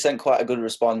 he sent quite a good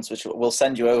response, which we'll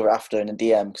send you over after in a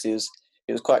DM because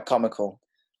it was quite comical.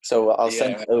 So I'll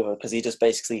send it over because he just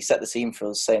basically set the scene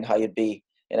for us, saying how you'd be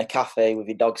in a cafe with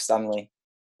your dog Stanley,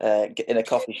 in a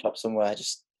coffee shop somewhere.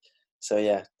 So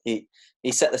yeah, he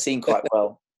set the scene quite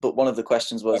well. But one of the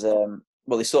questions was,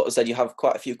 he sort of said you have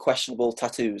quite a few questionable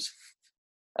tattoos,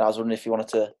 and I was wondering if you wanted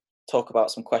to talk about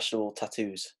some questionable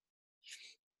tattoos.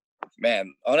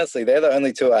 Man, honestly, they're the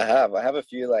only 2 I have. I have a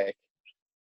few like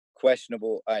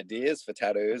questionable ideas for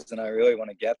tattoos, and I really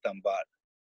want to get them, but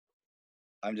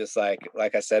I'm just like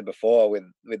I said before with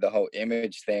the whole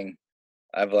image thing,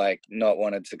 I've like not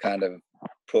wanted to kind of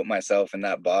put myself in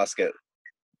that basket,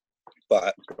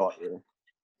 but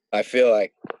I feel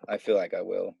like I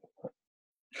will.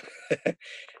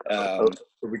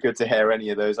 Would be good to hear any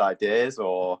of those ideas,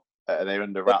 or are they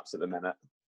under wraps at the minute?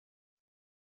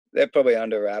 They're probably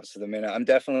under wraps for the minute. I'm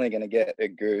definitely going to get a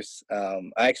goose.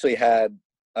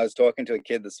 I was talking to a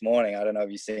kid this morning. I don't know if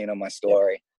you've seen on my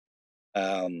story.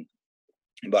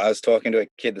 But I was talking to a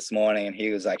kid this morning, and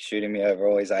he was like shooting me over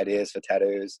all his ideas for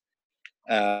tattoos.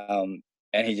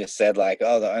 And he just said like,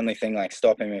 oh, the only thing like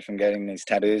stopping me from getting these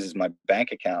tattoos is my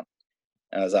bank account.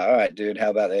 And I was like, all right, dude, how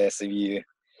about this? If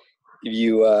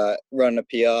you run a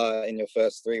PR in your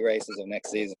first 3 races of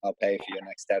next season, I'll pay for your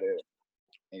next tattoo. And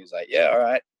he was like, yeah, all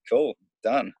right, cool,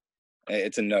 done.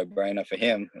 It's a no-brainer for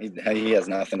him. He has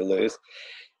nothing to lose.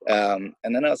 And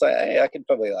then I was like, hey, I could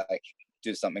probably like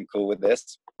do something cool with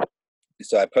this.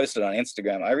 So I posted on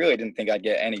Instagram. I really didn't think I'd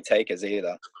get any takers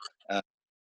either.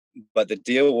 But the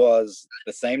deal was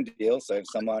the same deal. So if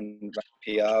someone ran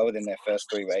PR within their first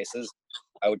 3 races,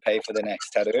 I would pay for the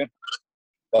next tattoo.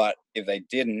 But if they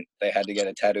didn't, they had to get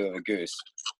a tattoo of a goose.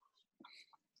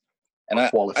 And I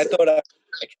thought,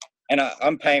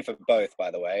 I'm paying for both,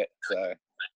 by the way. So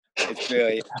it's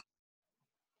really,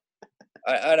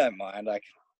 I don't mind. Like,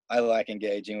 I like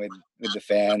engaging with the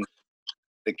fans,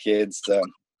 the kids. So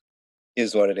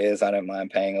is what it is. I don't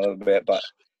mind paying a little bit, but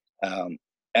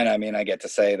and I mean, I get to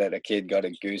say that a kid got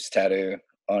a goose tattoo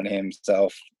on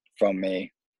himself from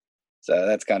me, so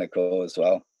that's kind of cool as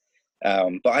well.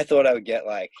 But I thought I would get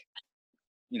like,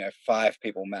 5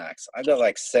 people max. I got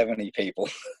like 70 people.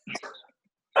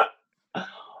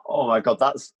 Oh my god,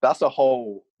 that's a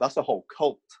whole that's a whole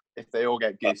cult if they all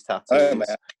get goose tattoos. Oh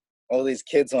man, all these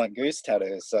kids want goose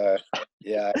tattoos. So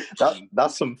yeah,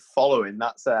 that's some following.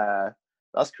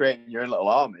 That's creating your own little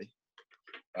army.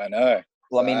 I know.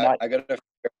 Well, So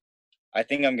I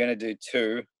think I'm gonna do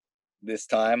 2 this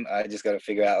time. I just got to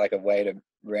figure out like a way to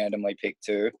randomly pick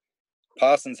 2.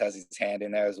 Parsons has his hand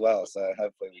in there as well, so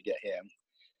hopefully we get him.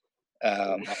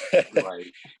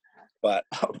 Right. But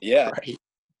yeah,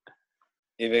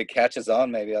 if it catches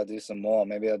on, maybe I'll do some more.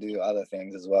 Maybe I'll do other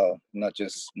things as well, not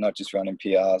just running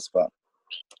PRs, but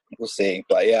we'll see.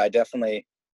 But yeah, I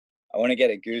want to get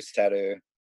a goose tattoo.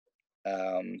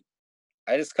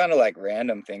 I just kind of like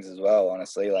random things as well,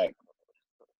 honestly. Like,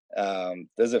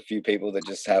 there's a few people that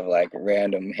just have like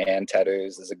random hand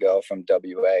tattoos. There's a girl from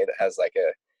WA that has like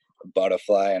a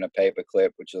butterfly and a paper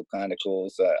clip, which are kind of cool.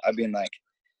 So I've been like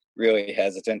really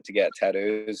hesitant to get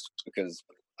tattoos because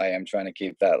I am trying to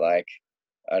keep that like,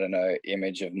 I don't know,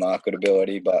 image of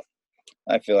marketability, but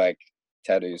I feel like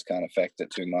tattoos can't affect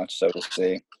it too much. So we'll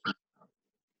see.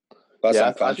 But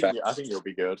yeah, I think you'll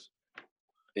be good.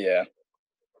 Yeah.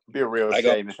 It'd be a real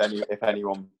shame if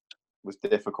anyone was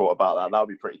difficult about that. That would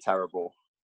be pretty terrible.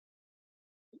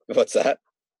 What's that?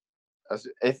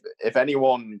 If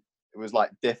anyone was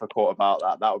like difficult about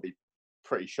that, that would be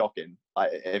pretty shocking.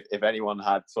 Like if anyone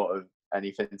had sort of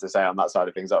anything to say on that side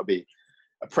of things, that would be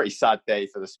a pretty sad day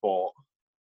for the sport.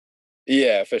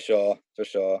 Yeah, for sure.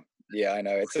 Yeah, I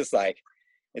know. It's just like,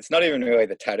 it's not even really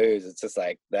the tattoos. It's just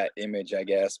like that image, I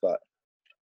guess. But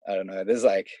I don't know.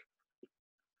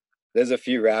 There's a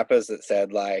few rappers that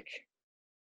said like,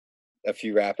 a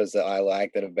few rappers that I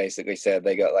like that have basically said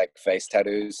they got like face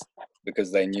tattoos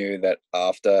because they knew that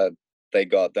after they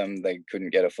got them, they couldn't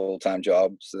get a full-time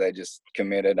job. So they just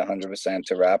committed 100%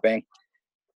 to rapping.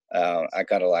 I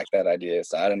kind of like that idea.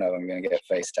 So I don't know if I'm going to get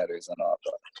face tattoos or not,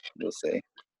 but we'll see.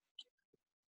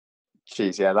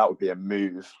 Jeez, yeah, that would be a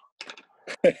move.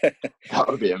 That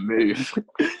would be a move.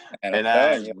 And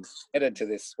I'm committed to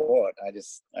this sport. I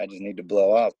just need to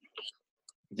blow up.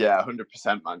 Yeah,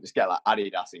 100%, man. Just get like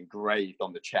Adidas engraved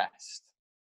on the chest.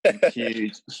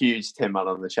 huge Tin Man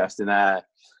on the chest. And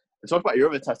talk about your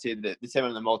other tattoo, the Tin Man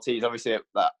and the Maltese. Obviously,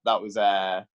 that was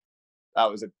a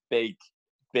big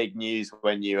news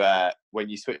when you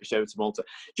switched over to Malta.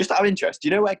 Just out of interest, do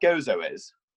you know where Gozo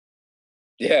is?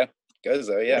 Yeah,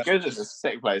 Gozo. Yeah, Gozo's a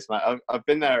sick place, man. I've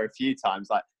been there a few times.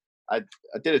 Like, I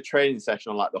did a training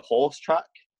session on like the horse track.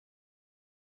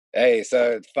 Hey,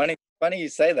 so it's funny you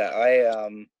say that.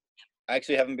 I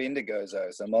actually haven't been to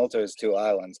Gozo. So Malta is 2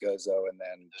 islands, Gozo and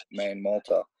then main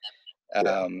Malta.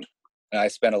 And I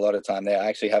spent a lot of time there. I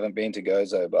actually haven't been to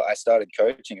Gozo, but I started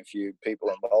coaching a few people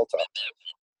in Malta.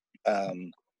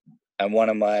 And one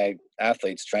of my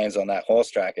athletes trains on that horse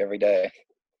track every day.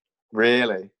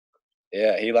 Really?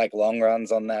 Yeah, he like long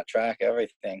runs on that track,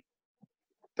 everything.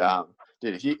 Damn.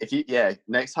 Dude, if you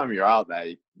next time you're out there,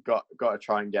 you got to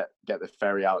try and get the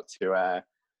ferry out to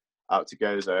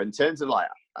Gozo. In terms of like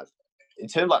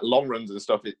long runs and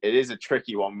stuff, it is a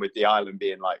tricky one with the island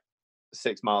being like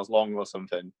 6 miles long or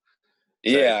something.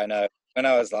 So, yeah, I know. When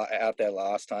I was out there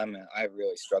last time, I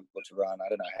really struggled to run. I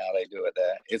don't know how they do it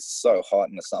there. It's so hot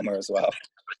in the summer as well.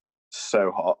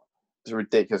 So hot. It's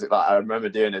ridiculous. Like, I remember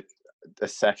doing a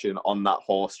session on that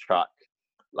horse track,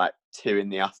 like 2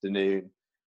 p.m,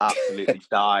 absolutely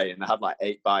dying. I had like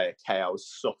 8 by a K. I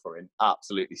was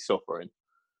absolutely suffering.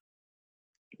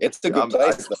 It's a good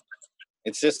place though.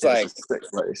 It's just like, a sick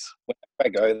place. Whenever I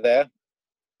go there,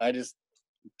 I just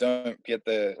don't get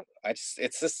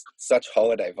it's just such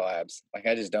holiday vibes. Like,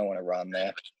 I just don't want to run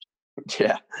there.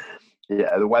 Yeah,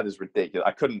 the weather's ridiculous.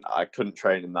 I couldn't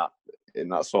train in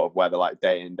that sort of weather, like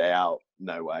day in, day out.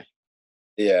 No way.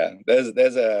 Yeah,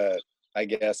 there's a, I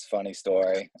guess, funny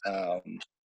story.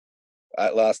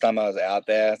 Last time I was out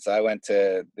there, so I went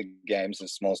to the games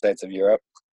of small states of Europe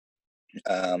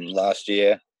last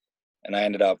year, and I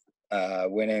ended up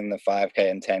winning the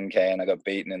 5K and 10K, and I got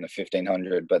beaten in the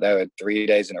 1500. But they were 3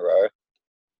 days in a row.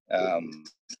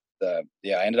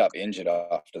 I ended up injured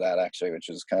after that actually, which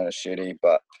was kind of shitty.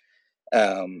 But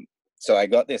so I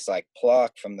got this like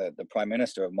plaque from the Prime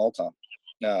Minister of Malta,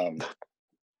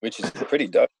 which is pretty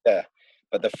dope. Yeah.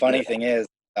 But the funny thing is,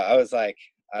 I was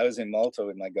in Malta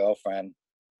with my girlfriend,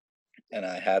 and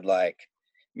I had like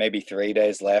maybe 3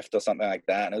 days left or something like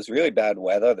that. And it was really bad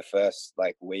weather the first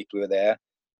like week we were there.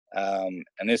 And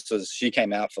she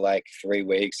came out for like 3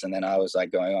 weeks, and then I was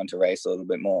like going on to race a little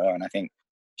bit more. And I think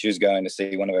she was going to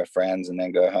see one of her friends and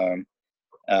then go home.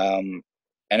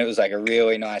 And it was like a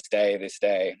really nice day this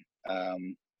day.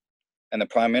 And the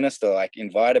Prime Minister like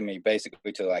invited me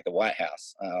basically to like the White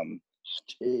House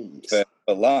for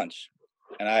lunch.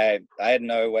 and I had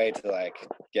no way to like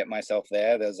get myself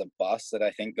there. There's a bus that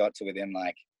I think got to within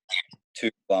like 2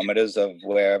 kilometers of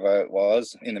wherever it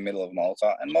was in the middle of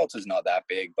Malta, and Malta's not that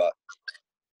big, but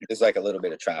there's like a little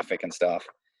bit of traffic and stuff.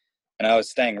 And I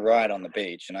was staying right on the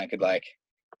beach, and I could like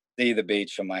see the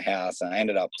beach from my house, and I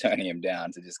ended up turning him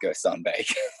down to just go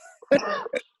sunbake.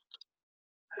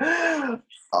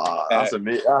 That's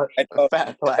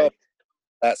fair play.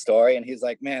 That story, and he's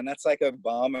like, man, that's like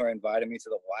Obama invited me to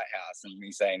the White House and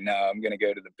me saying, no, I'm gonna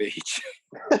go to the beach.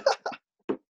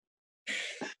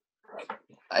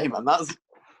 Hey man,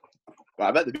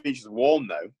 I bet the beach is warm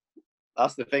though.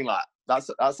 That's the thing, like that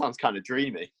sounds kind of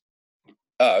dreamy.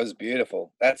 Oh, it was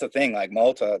beautiful. That's the thing, like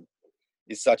Malta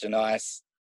is such a nice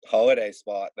holiday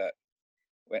spot that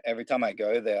every time I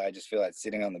go there, I just feel like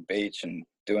sitting on the beach and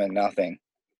doing nothing.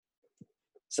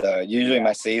 So usually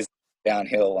my season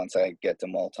downhill once I get to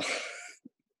Malta.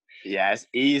 Yeah, it's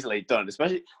easily done,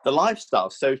 especially the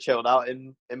lifestyle's so chilled out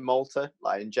in Malta,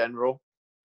 like in general.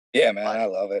 Yeah, man, like, I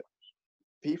love it.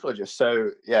 People are just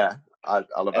so, I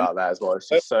love about that as well. It's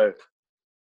just so...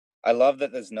 I love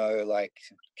that there's no like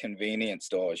convenience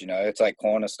stores, you know, it's like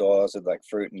corner stores with like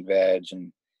fruit and veg,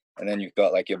 and then you've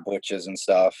got like your butchers and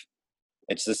stuff.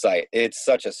 It's just like, it's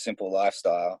such a simple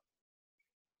lifestyle.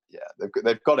 Yeah,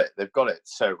 they've got it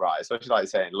so right, especially like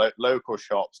saying local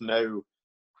shops, no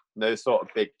sort of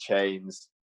big chains.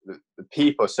 The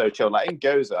people are so chill. Like in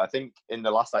Goza, I think in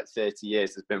the last like 30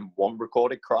 years, there's been one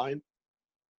recorded crime.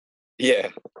 Yeah.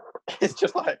 It's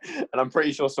just like, and I'm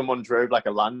pretty sure someone drove like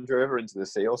a Land Rover into the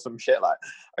sea or some shit. Like,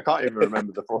 I can't even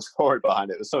remember the full story behind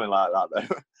it. It was something like that though.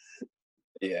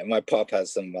 Yeah, my pop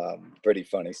has some pretty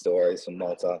funny stories from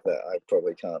Malta that I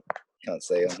probably can't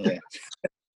say on here.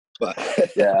 But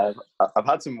yeah, I've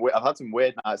had some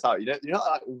weird nights out. You know,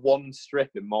 like one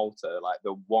strip in Malta, like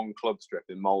the one club strip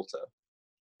in Malta.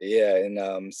 Yeah, in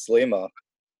Slima.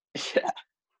 Yeah,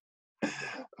 I've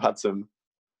had some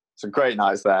great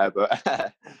nights there, but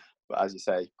but as you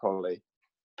say, probably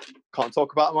can't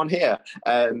talk about them on here.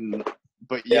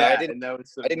 But yeah, I didn't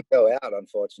go out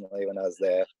unfortunately when I was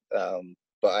there.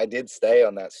 But I did stay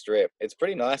on that strip. It's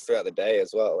pretty nice throughout the day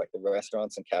as well, like the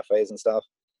restaurants and cafes and stuff.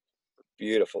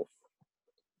 Beautiful.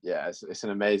 Yeah, it's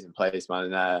an amazing place,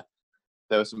 man. And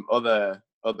there were some other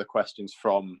questions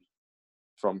from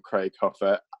Craig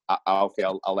Huffer. Alfie,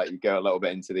 I'll let you go a little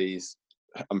bit into these.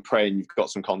 I'm praying you've got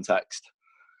some context.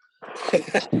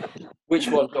 Which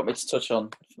one do you want me to touch on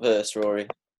first, Rory?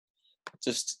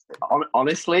 Just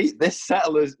honestly, this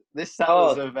settlers of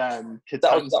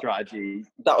Catan strategy.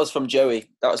 That was from Joey. So,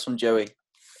 that was from Joey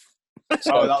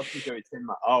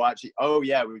Tinman. Oh, actually,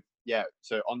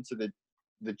 So onto the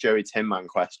Joey Tinman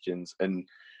questions, and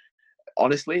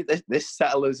honestly, this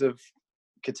settlers of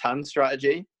Catan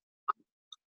strategy,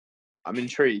 I'm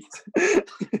intrigued.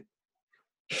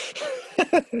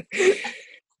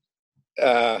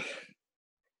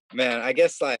 Man, I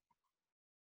guess like,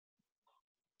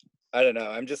 I don't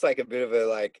know. I'm just like a bit of a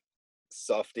like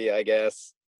softie, I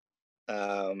guess.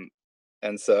 And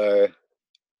so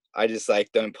I just like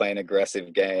don't play an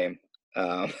aggressive game.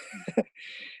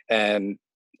 And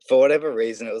for whatever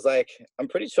reason, it was like, I'm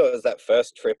pretty sure it was that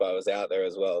first trip I was out there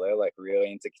as well. They were like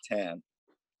really into Catan.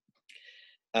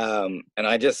 And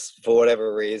I just, for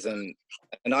whatever reason,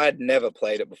 and I had never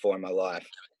played it before in my life,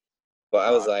 but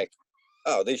I was like,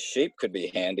 oh, these sheep could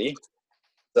be handy.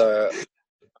 So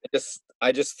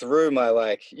I just threw my,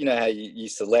 like, you know how you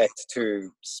select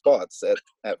 2 spots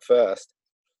at first.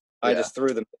 I just threw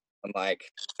them on like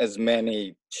as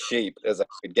many sheep as I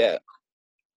could get.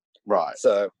 Right.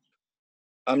 So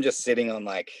I'm just sitting on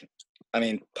like, I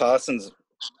mean, Parsons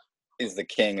is the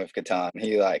king of Catan.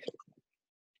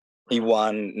 He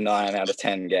won 9 out of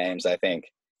 10 games, I think.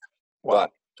 Wow.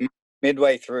 But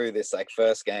midway through this like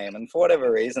first game, and for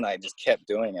whatever reason, I just kept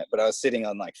doing it. But I was sitting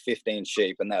on like 15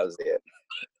 sheep, and that was it.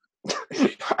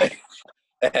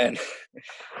 And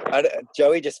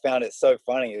Joey just found it so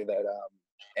funny that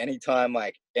anytime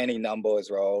like any number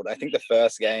was rolled, I think the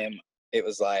first game it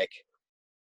was like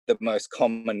the most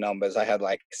common numbers. I had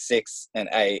like 6 and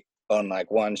 8 on like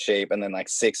one sheep, and then like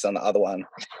 6 on the other one.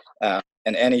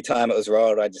 And anytime it was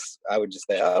rolled, I would just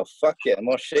say, "Oh fuck yeah,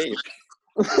 more sheep!"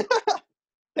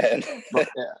 And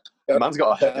man's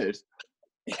got a herd.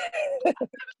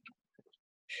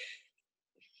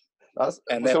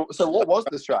 So what was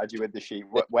the strategy with the sheep?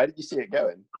 Where did you see it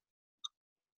going?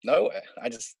 Nowhere. I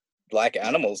just like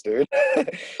animals, dude.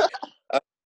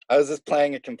 I was just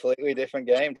playing a completely different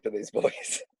game to these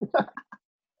boys.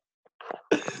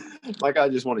 My guy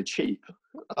just wanted sheep.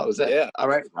 That was it. Yeah, I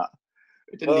reckon that.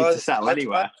 It didn't need to settle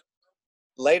anywhere.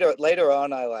 Later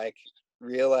on, I like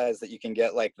realized that you can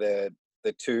get like the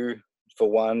 2 for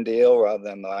one deal rather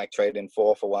than like trading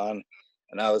 4 for 1.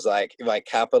 And I was like, if I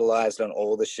capitalized on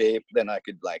all the sheep, then I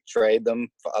could like trade them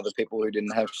for other people who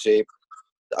didn't have sheep.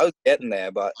 I was getting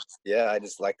there, but yeah, I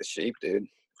just like the sheep, dude.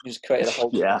 You just created a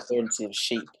whole Yeah. currency of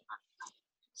sheep.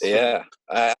 Yeah,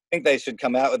 I think they should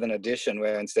come out with an edition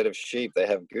where instead of sheep, they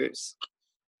have goose.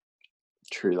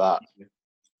 True that.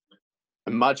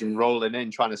 Imagine rolling in,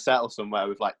 trying to settle somewhere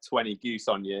with like 20 goose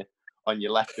on your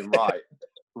left and right,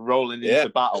 rolling into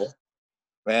battle.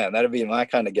 Man, that'd be my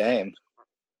kind of game.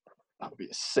 That would be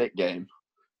a sick game.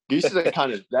 Gooses are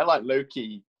they're like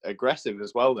low-key aggressive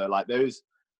as well, though. Like those,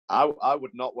 I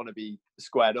would not want to be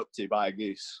squared up to by a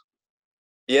goose.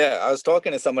 Yeah, I was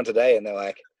talking to someone today and they're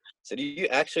like, so do you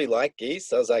actually like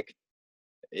geese? I was like,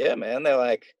 yeah, man, they're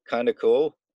like kind of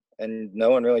cool and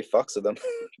no one really fucks with them.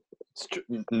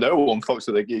 No one fucks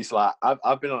with the geese. Like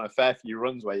I've been on a fair few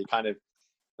runs where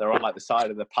they're on like the side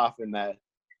of the path and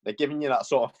they're giving you that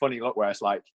sort of funny look where it's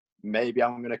like, maybe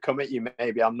I'm going to come at you,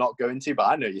 maybe I'm not going to, but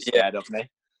I know you're scared of me.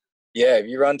 Yeah, if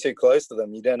you run too close to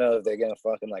them, you don't know if they're going to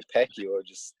fucking like peck you or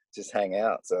just hang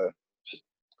out. So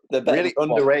they're really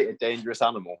underrated, dangerous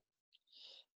animal.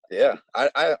 Yeah,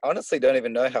 I honestly don't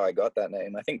even know how I got that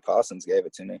name. I think Parsons gave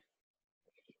it to me.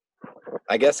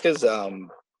 I guess because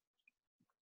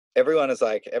everyone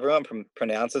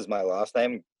pronounces my last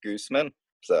name Gusman,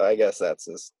 so I guess that's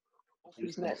his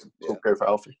name. Yeah. Go for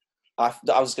Alfie. I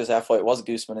was going to say I thought it was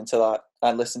Gusman until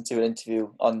I listened to an interview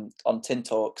on Tin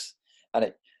Talks,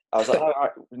 and I was like, all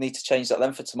right, we need to change that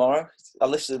then for tomorrow. I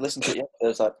listened to it yesterday. I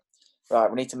was like, right,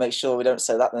 we need to make sure we don't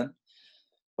say that then.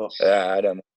 But yeah, I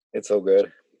don't know. It's all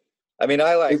good. I mean,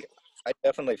 I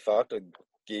definitely fucked with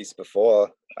geese before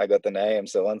I got the name.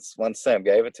 So once Sam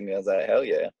gave it to me, I was like, hell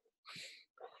yeah.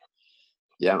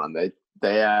 Yeah, man. They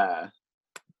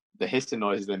the hissing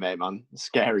noises they make, man,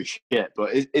 scary shit.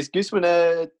 But is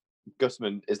Gusman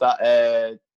Gusman? Is that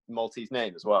a Maltese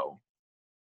name as well?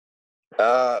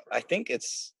 I think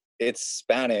it's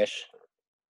Spanish.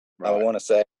 Right. I want to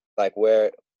say like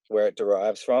where it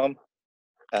derives from.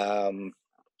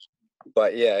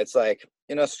 But yeah, it's like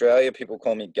in Australia, people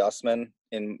call me Gusman.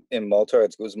 In Malta,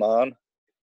 it's Gusman.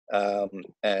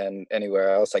 And anywhere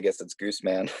else, I guess it's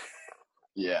Gooseman.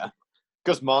 Yeah,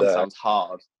 Gusman sounds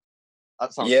hard.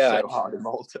 That sounds so hard in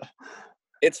Malta.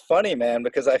 It's funny, man,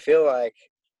 because I feel like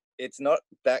it's not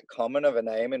that common of a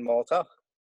name in Malta.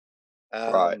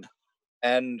 Right.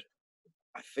 And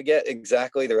I forget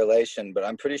exactly the relation, but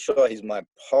I'm pretty sure he's my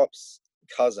pop's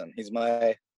cousin. He's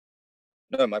my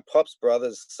pop's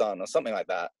brother's son or something like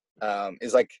that.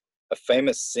 Is like a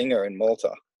famous singer in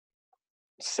Malta.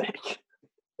 Sick.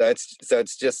 So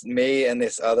it's just me and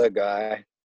this other guy,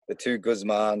 the two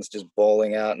Gusmans, just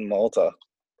balling out in Malta.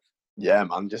 Yeah,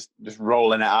 man, just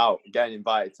rolling it out, getting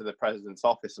invited to the president's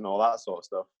office and all that sort of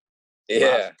stuff.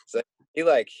 Yeah. So he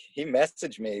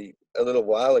messaged me a little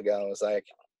while ago and was like,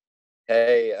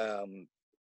 hey,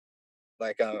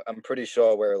 like I'm pretty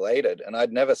sure we're related, and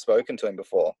I'd never spoken to him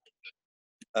before.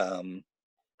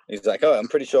 He's like, oh, I'm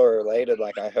pretty sure we're related.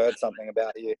 Like I heard something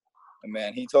about you, and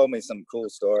man, he told me some cool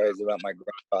stories about my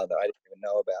grandfather I didn't even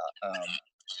know about.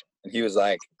 And he was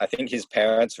like, I think his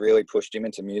parents really pushed him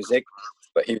into music,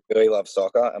 but he really loved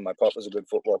soccer, and my pop was a good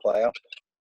football player.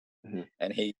 Mm-hmm.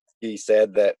 And he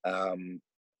said that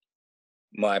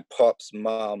my pop's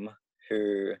mum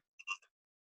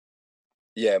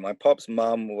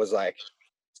was like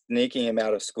sneaking him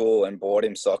out of school and bought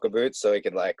him soccer boots so he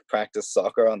could like practice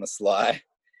soccer on the sly.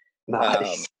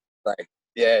 Nice.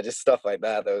 Just stuff like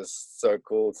that. That was so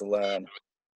cool to learn.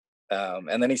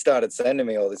 And then he started sending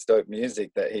me all this dope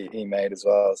music that he made as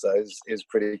well. So it was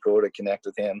pretty cool to connect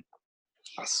with him.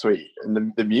 That's sweet.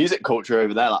 And the music culture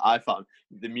over there, like I found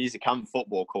the music and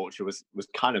football culture was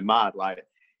kind of mad. Like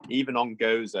even on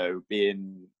Gozo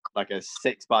being like a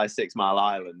 6x6 mile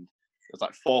island, there's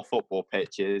like 4 football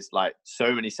pitches, like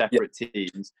so many separate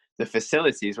teams. The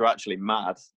facilities were actually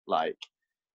mad. Like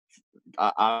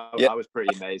I was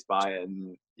pretty amazed by it.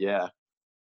 And yeah.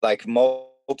 Like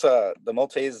Malta, the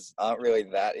Maltese aren't really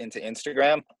that into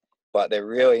Instagram, but they're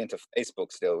really into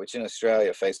Facebook still, which in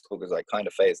Australia, Facebook is like kind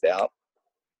of phased out.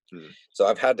 So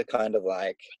I've had to kind of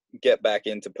like get back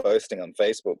into posting on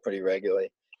Facebook pretty regularly.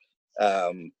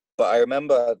 But I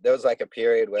remember there was like a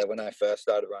period where when I first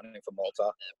started running for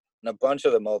Malta, and a bunch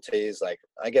of the Maltese, like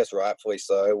I guess rightfully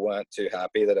so, weren't too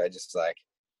happy that I just like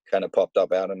kind of popped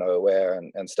up out of nowhere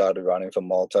and started running for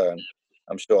Malta. And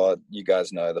I'm sure you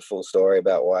guys know the full story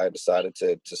about why I decided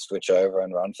to switch over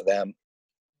and run for them.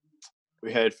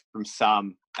 We heard from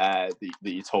Sam that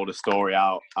you told a story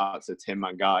out to Tim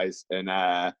and guys, and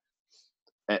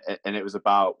it was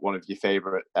about one of your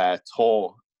favorite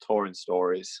touring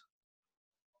stories.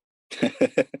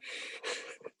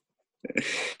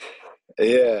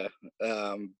 Yeah,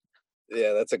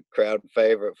 yeah, that's a crowd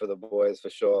favorite for the boys for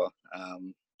sure.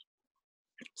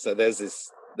 So there's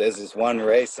this one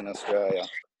race in Australia,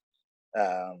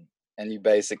 and you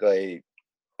basically,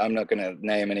 I'm not going to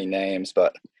name any names,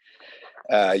 but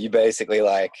you basically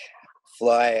like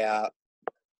fly out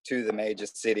to the major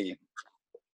city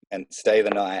and stay the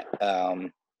night,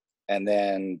 and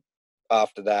then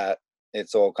after that,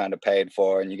 it's all kind of paid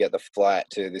for, and you get the flight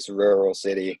to this rural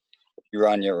city. You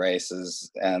run your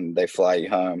races, and they fly you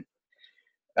home.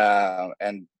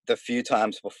 And the few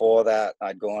times before that,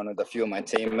 I'd gone with a few of my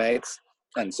teammates,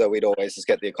 and so we'd always just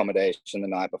get the accommodation the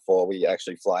night before we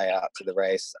actually fly out to the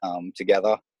race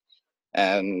together.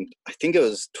 And I think it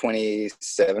was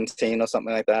 2017 or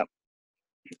something like that.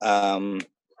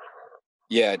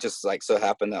 Yeah, it just like so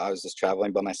happened that I was just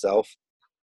traveling by myself,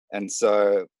 and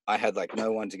so I had like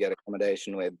no one to get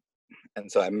accommodation with, and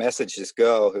so I messaged this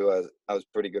girl who I was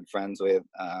pretty good friends with,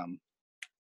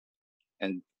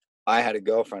 and I had a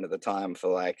girlfriend at the time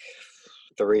for like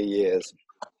 3 years.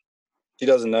 She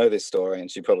doesn't know this story,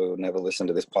 and she probably would never listen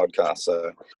to this podcast,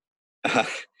 so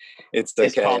it's okay.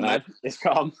 It's calm, man. It's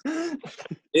calm.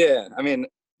 Yeah, I mean,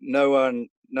 no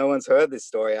one's heard this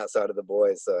story outside of the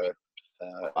boys, so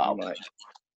Wow. you might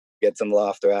get some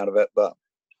laughter out of it. But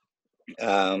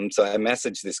so I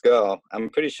messaged this girl. I'm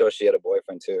pretty sure she had a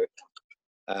boyfriend too,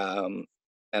 and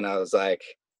I was like,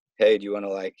 "Hey, do you want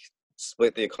to like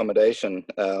split the accommodation?"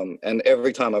 And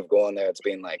every time I've gone there, it's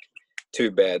been like 2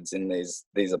 beds in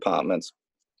these apartments.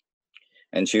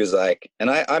 And she was like, and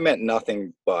I meant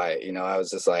nothing by it, I was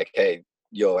just like, "Hey,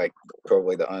 you're like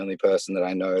probably the only person that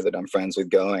I know that I'm friends with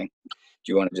going.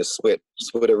 Do you want to just split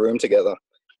a room together?"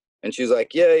 And she was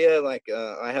like, yeah, like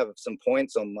I have some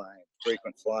points on my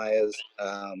frequent flyers,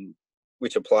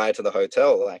 which apply to the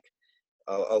hotel. Like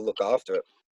I'll look after it.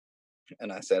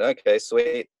 And I said, okay,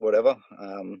 sweet, whatever.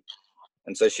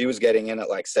 And so she was getting in at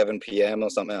like 7 p.m. or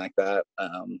something like that.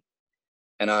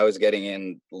 And I was getting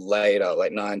in later,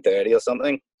 like 9:30 or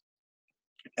something.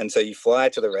 And so you fly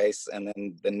to the race, and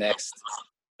then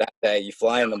that day you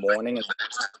fly in the morning, and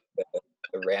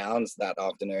the rounds that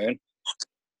afternoon,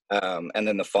 and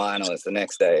then the final is the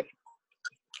next day.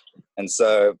 And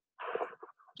so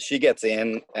she gets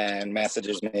in and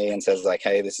messages me and says like,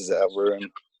 "Hey, this is a room."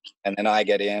 And then I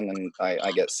get in and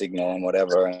I get signal and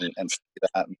whatever, and see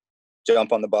that, and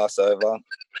jump on the bus over.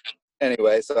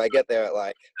 Anyway, so I get there at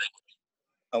like,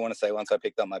 I want to say once I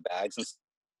picked up my bags and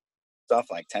stuff,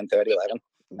 like 10:30,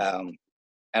 11.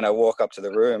 And I walk up to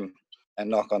the room and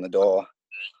knock on the door,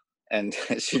 and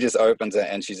she just opens it,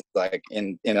 and she's like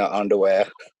in her underwear,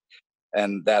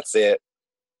 and that's it.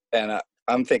 And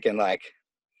I'm thinking like,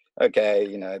 okay,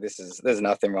 there's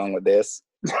nothing wrong with this.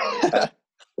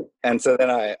 And so then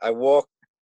I walk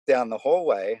down the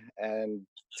hallway and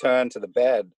turn to the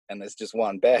bed, and there's just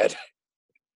one bed.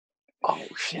 Oh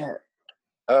shit.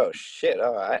 Oh shit,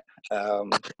 all right.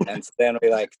 And so then we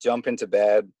like jump into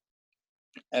bed,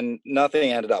 and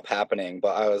nothing ended up happening,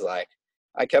 but I was like,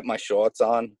 I kept my shorts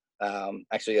on.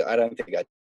 Actually, I don't think I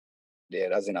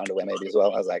did. I was in underwear maybe as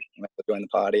well. I was like, I'm gonna join the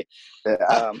party.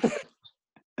 Yeah.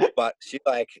 But she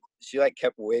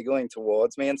kept wiggling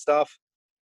towards me and stuff.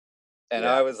 And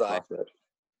Yeah, I was like,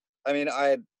 I mean,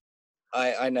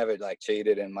 I never like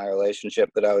cheated in my relationship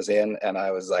that I was in, and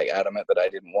I was like adamant that I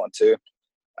didn't want to.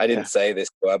 I didn't say this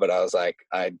to her, but I was like,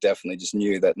 I definitely just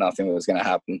knew that nothing was going to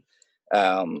happen.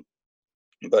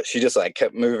 But she just like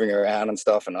kept moving around and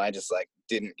stuff, and I just like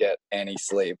didn't get any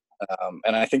sleep.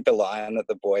 And I think the line that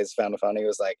the boys found funny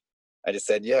was like, I just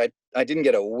said, yeah, I didn't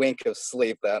get a wink of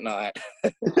sleep that night.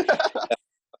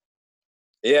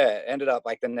 Yeah, ended up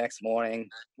like the next morning,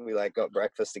 we like got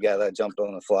breakfast together, jumped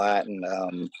on the flight,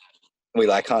 and we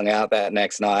like hung out that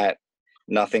next night.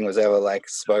 Nothing was ever like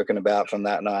spoken about from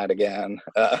that night again.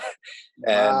 And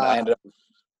I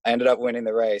ended up winning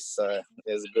the race, so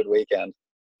it was a good weekend.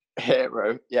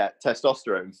 Hero, yeah,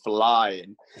 testosterone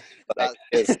flying. Like,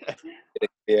 it's a good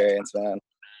experience, man.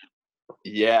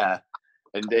 Yeah,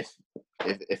 and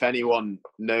if anyone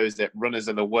knows that runners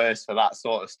are the worst for that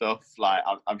sort of stuff, like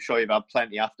I'm sure you've had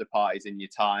plenty after parties in your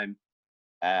time.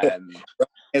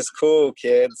 It's cool,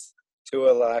 kids.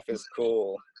 Tour life is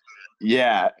cool.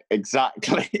 Yeah,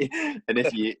 exactly. And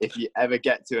if you ever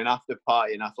get to an after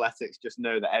party in athletics, just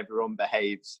know that everyone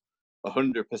behaves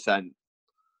 100%.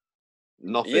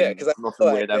 Nothing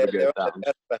weird ever goes down.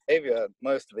 Best behavior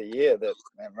most of the year. That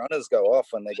runners go off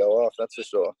when they go off. That's for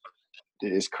sure.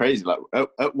 It is crazy. Like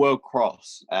at World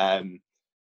Cross,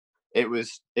 it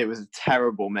was a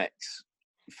terrible mix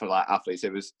for like athletes.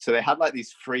 It was, so they had like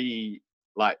these free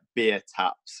like beer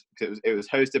taps. It was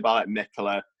hosted by like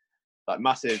Mikkeller, like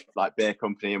massive like beer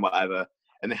company and whatever,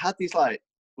 and they had these like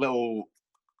little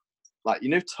like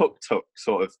tuk tuk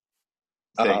sort of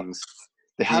things.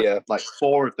 They had like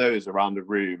 4 of those around the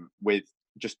room with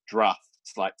just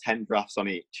drafts, like 10 drafts on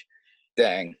each.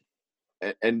 Dang.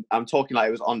 And I'm talking like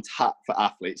it was on tap for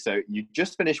athletes. So you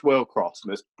just finished World Cross,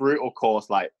 most brutal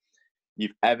course like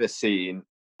you've ever seen,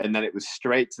 and then it was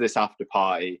straight to this after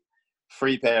party,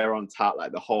 free beer on tap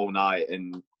like the whole night.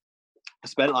 And I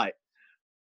spent like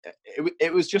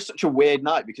it was just such a weird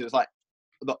night because it was like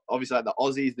obviously like the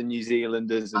Aussies, the New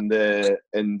Zealanders, and the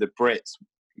Brits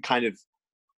kind of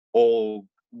all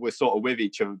were sort of with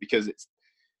each other, because it's,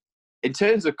 in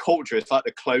terms of culture, it's like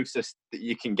the closest that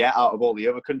you can get out of all the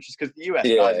other countries, because the US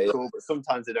guys are cool, but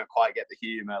sometimes they don't quite get the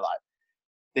humour, like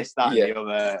this, that, and the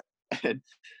other. And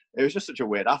it was just such a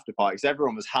weird after party because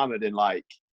everyone was hammered in like,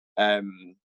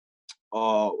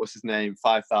 what's his name,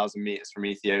 5,000 meters from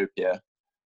Ethiopia.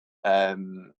 Show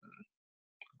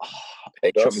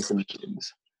me some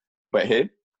names. Wait, who?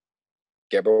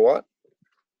 Geber what?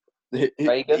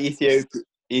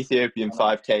 Ethiopian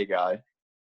 5K guy.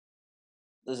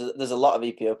 There's a lot of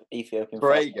Ethiopian.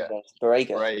 Barega,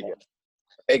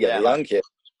 the young kid.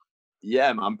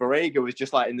 Yeah, man. Barega was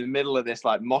just like in the middle of this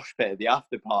like mosh pit at the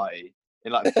after party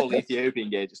in like full Ethiopian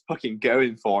gear, just fucking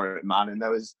going for it, man. And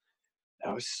there was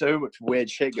so much weird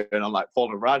shit going on. Like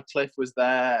Paula Radcliffe was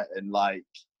there, and like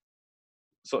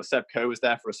sort of Seb Coe was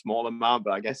there for a small amount,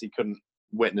 but I guess he couldn't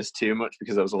witness too much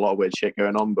because there was a lot of weird shit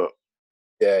going on. But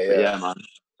yeah, man.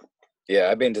 Yeah,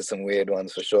 I've been to some weird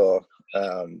ones for sure.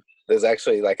 There's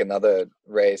actually like another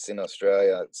race in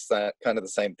Australia. It's kind of the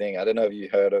same thing. I don't know if you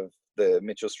heard of the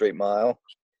Mitchell Street Mile.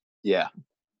 Yeah.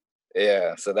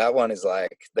 Yeah. So that one is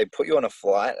like, they put you on a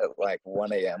flight at like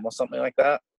 1 a.m. or something like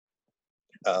that,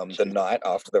 the night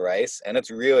after the race. And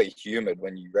it's really humid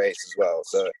when you race as well.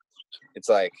 So it's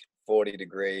like 40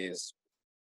 degrees,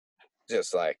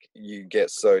 just like you get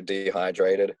so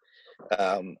dehydrated.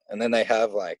 And then they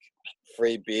have like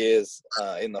free beers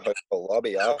in the hotel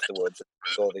lobby afterwards.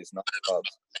 It's all these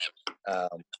nightclubs.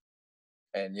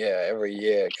 And yeah, every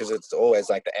year, because it's always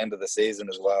like the end of the season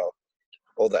as well,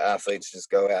 all the athletes just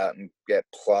go out and get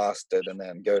plastered and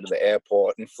then go to the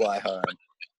airport and fly home.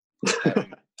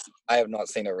 And I have not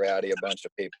seen a bunch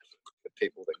of people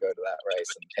that go to that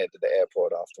race and head to the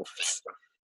airport afterwards.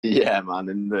 Yeah, man.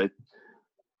 And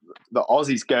the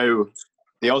Aussies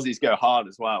go hard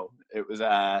as well. It was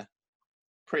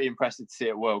pretty impressive to see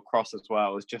at World Cross as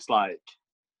well. It was just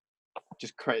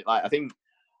great. Like I think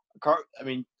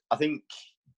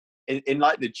in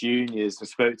like the juniors, I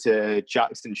spoke to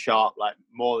Jackson Sharp like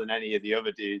more than any of the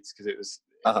other dudes because it was.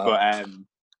 But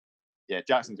yeah,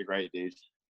 Jackson's a great dude.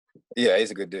 Yeah,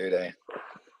 he's a good dude, eh?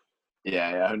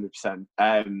 Yeah, 100%.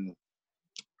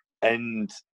 And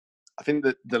I think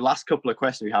that the last couple of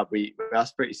questions we had, we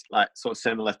asked pretty like sort of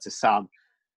similar to Sam,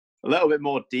 a little bit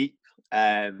more deep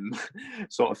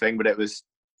sort of thing. But it was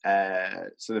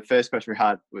so the first question we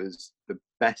had was the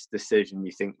best decision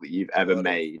you think that you've ever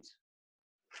made.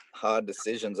 Hard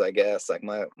decisions, I guess, like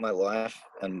my life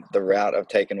and the route I've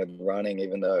taken with running,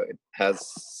 even though it has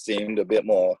seemed a bit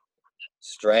more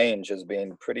strange, has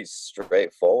been pretty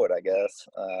straightforward, I guess.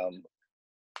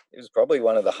 It was probably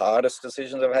one of the hardest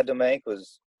decisions I've had to make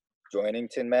was joining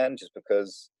Tin Man, just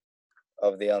because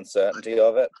of the uncertainty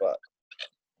of it. But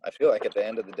I feel like at the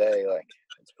end of the day, like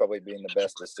it's probably been the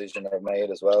best decision I've made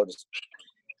as well, just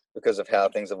because of how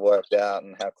things have worked out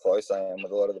and how close I am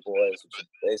with a lot of the boys, which is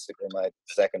basically my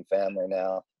second family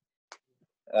now.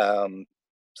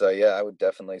 So yeah, I would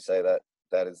definitely say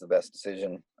that is the best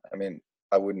decision. I mean,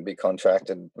 I wouldn't be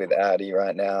contracted with Addy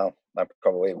right now. I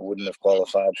probably wouldn't have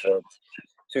qualified for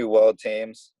 2 world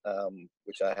teams,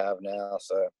 which I have now.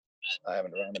 So I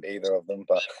haven't run at either of them,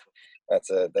 but that's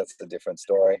a different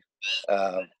story.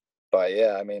 But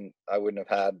yeah, I mean, I wouldn't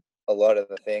have had a lot of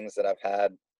the things that I've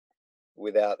had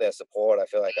without their support. I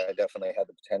feel like I definitely had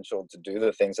the potential to do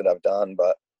the things that I've done,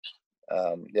 but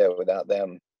yeah, without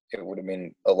them, it would have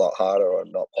been a lot harder or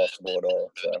not possible at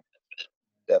all. So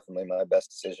definitely my best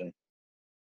decision.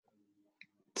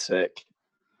 Sick.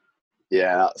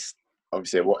 Yeah, that's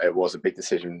obviously it was a big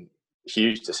decision,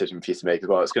 huge decision for you to make as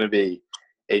well. It's going to be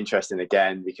interesting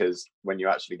again because when you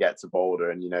actually get to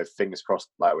Boulder and, fingers crossed,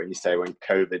 like when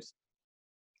COVID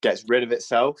gets rid of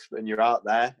itself and you're out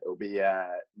there, it'll be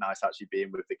nice actually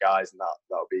being with the guys, and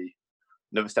that'll be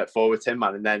another step forward, Tim,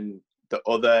 man. And then the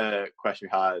other question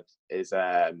we had is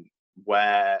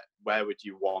where would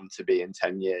you want to be in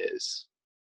 10 years?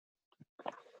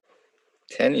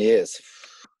 10 years.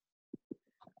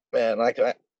 Man, like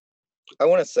I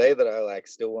want to say that I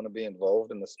still want to be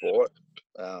involved in the sport.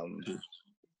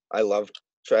 I love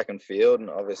track and field, and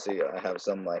obviously I have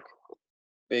some like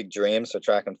big dreams for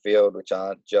track and field, which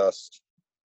aren't just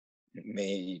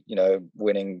me,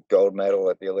 winning gold medal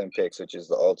at the Olympics, which is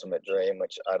the ultimate dream,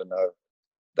 which I don't know if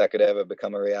that could ever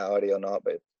become a reality or not,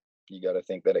 but you got to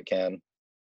think that it can.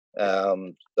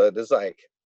 So there's like,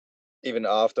 even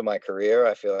after my career,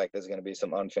 I feel like there's going to be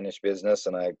some unfinished business,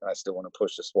 and I still want to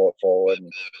push the sport forward.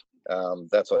 And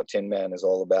that's what Tin Man is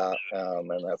all about.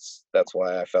 And that's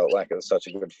why I felt like it was such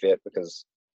a good fit, because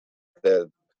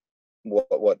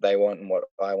what they want and what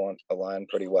I want align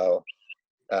pretty well.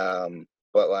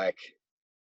 But like,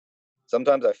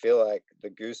 sometimes I feel like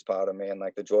the Goose part of me and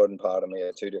like the Jordan part of me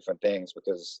are two different things,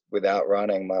 because without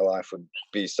running, my life would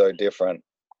be so different.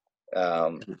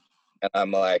 And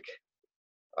I'm like,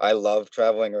 I love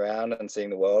traveling around and seeing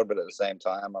the world, but at the same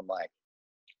time, I'm like,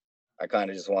 I kind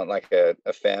of just want like a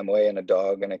family and a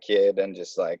dog and a kid, and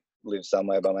just like live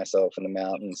somewhere by myself in the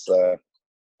mountains. So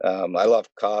I love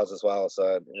cars as well.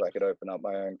 So if I could open up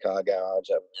my own car garage,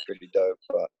 that would be pretty dope.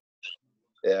 But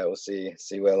yeah, we'll see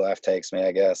where life takes me,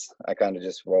 I guess. I kind of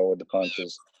just roll with the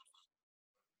punches.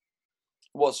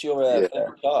 What's your Yeah.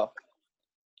 favorite car?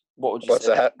 What would you What's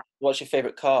say? that? What's your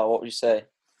favorite car? What would you say?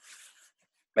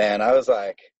 Man,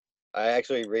 I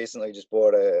actually recently just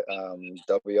bought a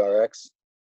WRX,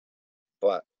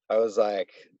 but I was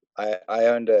like, I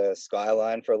owned a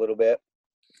Skyline for a little bit,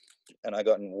 and I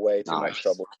got in way too much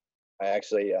trouble. I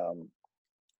actually,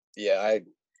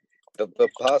 the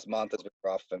past month has been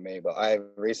rough for me, but I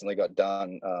recently got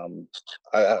done.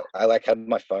 I like had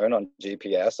my phone on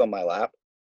GPS on my lap,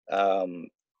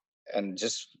 and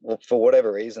just for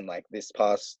whatever reason, like this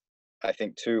past, I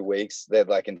think 2 weeks, they've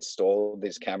like installed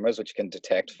these cameras which can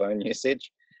detect phone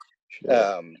usage.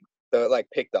 Sure. So it like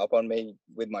picked up on me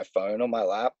with my phone on my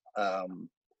lap.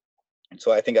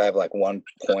 So I think I have like 1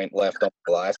 point left on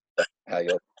the license. How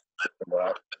you'll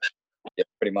work? Yeah,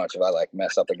 pretty much. If I like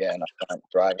mess up again, I can't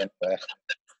drive anywhere.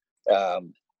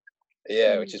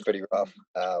 Yeah, which is pretty rough.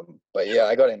 But yeah,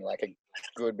 I got in like a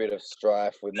good bit of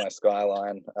strife with my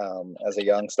Skyline as a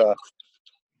youngster.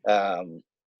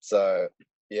 So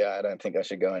yeah, I don't think I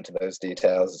should go into those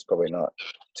details. It's probably not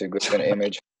too good of an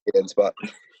image for kids, but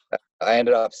I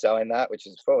ended up selling that, which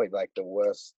is probably like the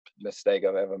worst mistake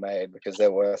I've ever made, because they're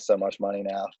worth so much money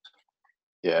now.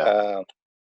 Yeah.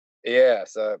 Yeah,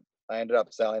 so I ended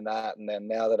up selling that, and then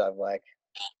now that I've like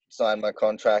signed my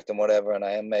contract and whatever, and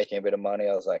I am making a bit of money,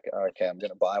 I was like, okay, I'm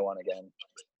gonna buy one again.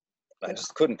 I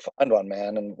just couldn't find one,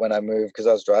 man. And when I moved, because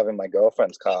I was driving my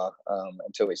girlfriend's car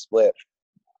until we split,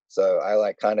 so I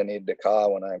like kind of needed a car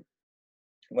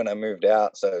when I moved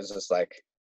out. So it was just like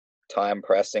time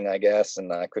pressing, I guess,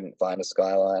 and I couldn't find a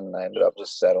Skyline, and I ended up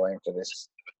just settling for this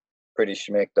pretty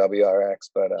schmick WRX.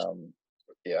 But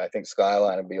yeah, I think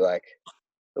Skyline would be like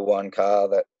the one car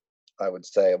that I would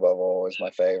say above all is my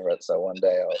favorite. So one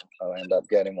day I'll end up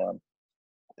getting one.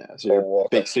 Yeah, so you're a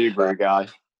big Subaru guy.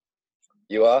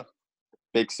 You are?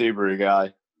 Big Subaru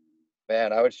guy.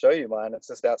 Man, I would show you mine. It's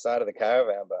just outside of the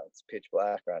caravan, but it's pitch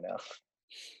black right now.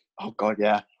 Oh God,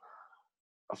 yeah.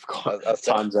 I've got I'll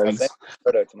time send zones. a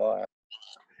photo tomorrow.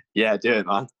 Yeah, do it,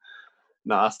 man.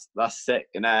 No, that's sick.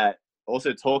 And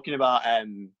also talking about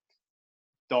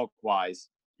dog wise,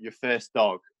 your first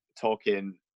dog.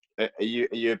 Talking, are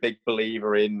you a big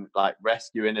believer in like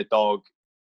rescuing a dog,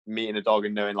 meeting a dog,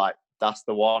 and knowing like that's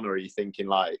the one, or are you thinking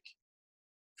like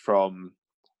from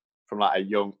like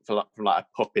from like a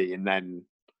puppy and then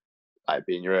like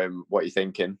being your own? What are you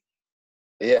thinking?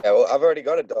 Yeah, well, I've already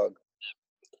got a dog.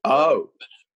 Oh,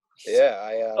 yeah,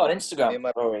 I on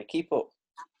Instagram. Rory, keep up.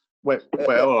 wait, I've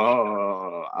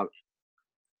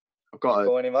got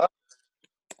pulling him up.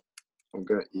 I'm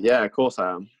good. Yeah, of course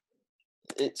I am.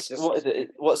 It's what is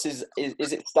it? What's his?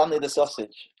 Is it Stanley the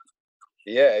sausage?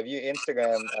 Yeah, if you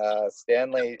Instagram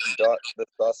Stanley the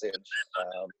sausage,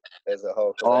 there's a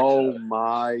whole collection. Oh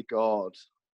my God.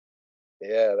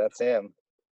 Yeah, that's him,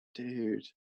 dude.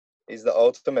 He's the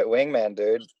ultimate wingman,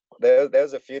 dude.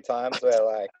 There's a few times where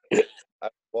like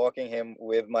I'm walking him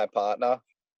with my partner,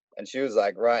 and she was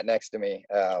like right next to me,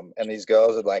 and these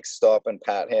girls would like stop and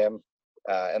pat him,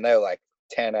 and they were like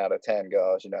 10 out of 10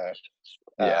 girls,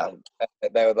 Yeah.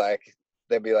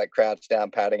 They'd be like crouched down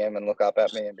patting him and look up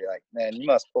at me and be like, man, you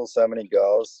must pull so many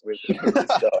girls with this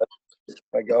dog.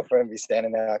 My girlfriend would be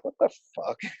standing there like, what the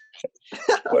fuck?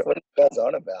 what are you guys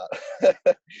on about?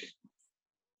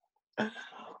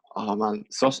 Oh man,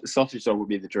 sausage dog would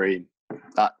be the dream.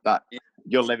 That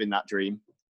you're living that dream.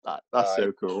 That's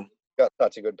so cool. Got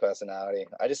such a good personality.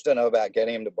 I just don't know about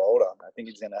getting him to Boulder. I think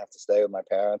he's gonna have to stay with my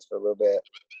parents for a little bit.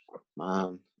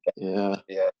 Man, yeah.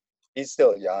 Yeah, he's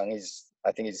still young.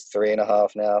 I think he's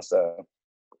 3.5 now. So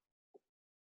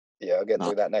yeah, I'll get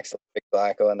through that next Olympic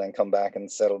cycle and then come back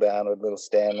and settle down with little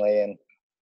Stanley, and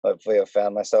hopefully I've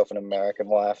found myself an American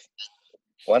wife.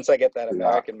 Once I get that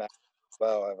American match,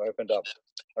 well, I've opened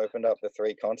up the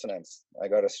 3 continents. I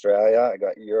got Australia, I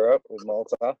got Europe with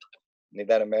Malta. Need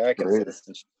that American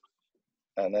citizenship,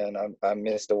 and then I'm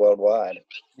Mr. Worldwide.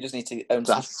 You just need to own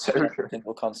some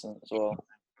single continent as well.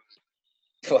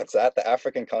 What's that? The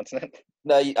African continent?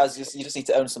 No, you just need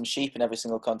to own some sheep in every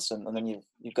single continent, and then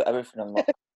you've got everything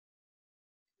unlocked.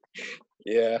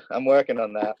 Yeah, I'm working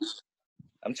on that.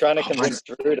 I'm trying to convince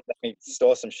Drew to let me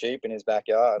store some sheep in his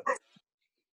backyard.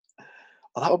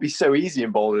 Oh, that would be so easy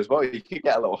in Boulder as well. You could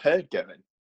get a little herd going.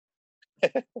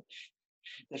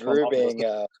 Drew being,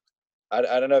 I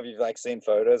don't know if you've seen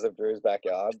photos of Drew's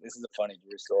backyard. This is a funny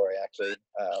Drew story, actually.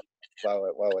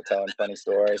 While we're telling funny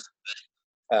stories,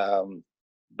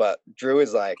 but Drew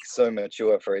is so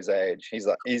mature for his age.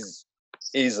 He's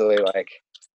easily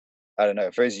I don't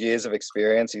know, for his years of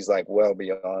experience, he's well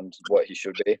beyond what he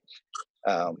should be.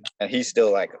 And he's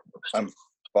still I'm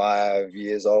 5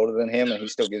 years older than him, and he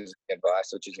still gives me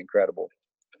advice, which is incredible.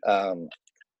 And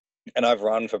I've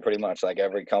run for pretty much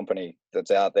every company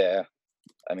that's out there.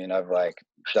 I mean, I've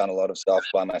done a lot of stuff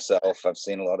by myself. I've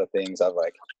seen a lot of things. I've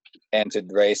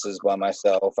entered races by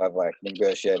myself. I've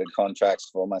negotiated contracts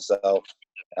for myself.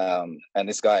 And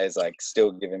this guy is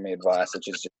still giving me advice, which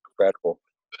is just incredible.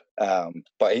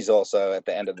 But he's also, at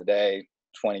the end of the day,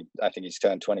 20. I think he's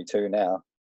turned 22 now,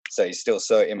 so he's still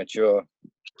so immature.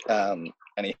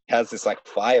 And he has this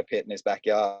fire pit in his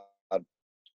backyard, and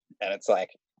it's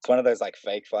one of those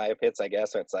fake fire pits, I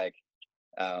guess, where it's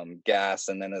gas,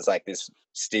 and then there's this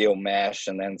steel mesh,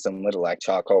 and then some little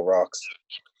charcoal rocks.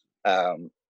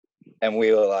 And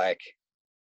we were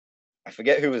I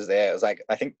forget who was there. It was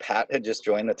I think Pat had just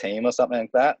joined the team or something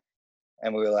like that.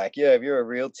 And we were yeah, if you're a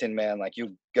real Tin Man,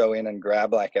 you go in and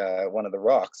grab one of the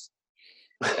rocks.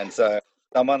 And so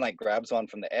someone grabs one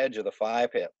from the edge of the fire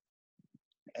pit.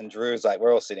 And Drew's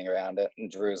we're all sitting around it, and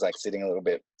Drew's sitting a little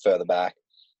bit further back.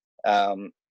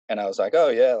 And I was oh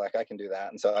yeah, I can do that.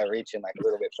 And so I reach in a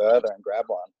little bit further and grab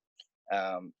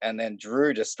one. And then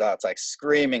Drew just starts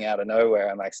screaming out of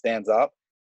nowhere and stands up.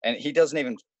 And he doesn't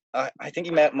even, I think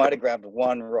he might have grabbed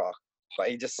one rock, but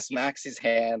he just smacks his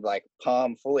hand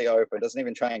palm fully open, doesn't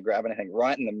even try and grab anything,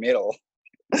 right in the middle.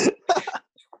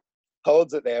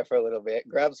 Holds it there for a little bit,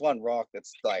 grabs one rock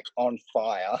that's on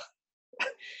fire.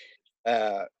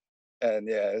 And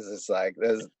yeah, it's just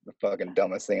this is the fucking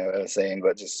dumbest thing I've ever seen,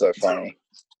 but just so funny.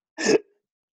 So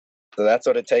that's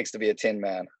what it takes to be a Tin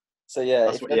Man. So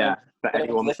yeah, for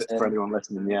anyone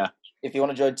listening, yeah. If you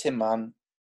want to join Tin Man,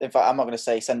 in fact, I'm not going to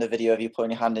say send a video of you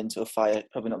putting your hand into a fire.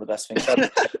 Probably not the best thing.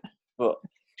 But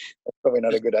that's probably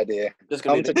not a good idea. Just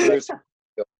come to Drew's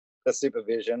the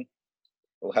supervision.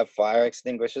 We'll have fire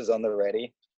extinguishers on the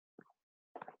ready.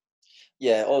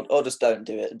 Yeah, or just don't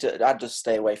do it. I'd just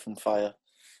stay away from fire.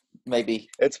 Maybe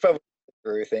it's probably a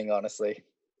Drew thing, honestly.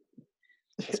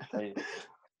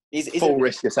 He's full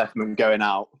risk assessment going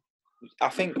out. I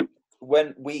think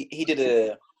when he did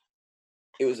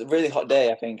it was a really hot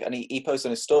day, I think, and he posted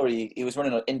on his story, he was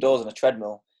running indoors on a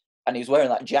treadmill, and he was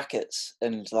wearing jackets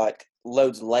and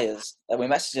loads of layers. And we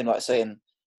messaged him saying,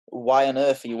 why on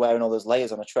earth are you wearing all those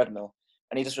layers on a treadmill?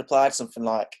 And he just replied something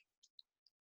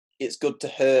it's good to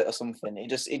hurt or something. He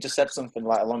just said something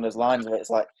along those lines where it's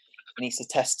he needs to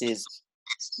test his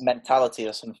mentality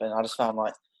or something. I just found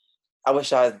I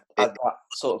wish I had that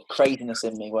sort of craziness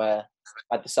in me where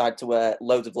I decide to wear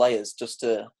loads of layers just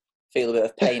to feel a bit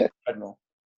of pain on the treadmill.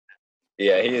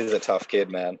 Yeah, he is a tough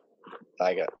kid, man.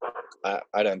 I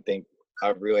don't think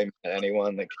I've really met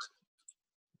anyone that can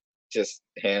just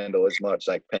handle as much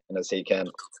pain as he can.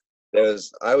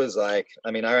 I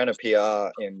ran a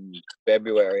PR in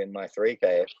February in my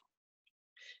 3K,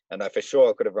 and I for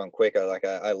sure could have run quicker.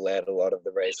 I led a lot of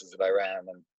the races that I ran,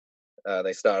 and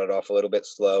they started off a little bit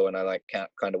slow, and I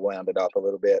kind of wound it up a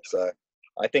little bit. So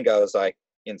I think I was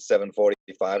in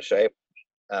 7:45 shape.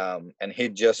 And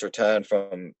he'd just returned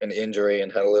from an injury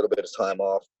and had a little bit of time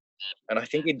off. And I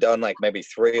think he'd done maybe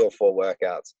 3 or 4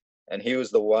 workouts. And he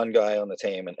was the one guy on the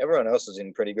team, and everyone else was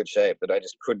in pretty good shape that I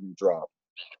just couldn't drop.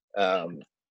 And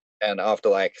after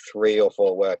 3 or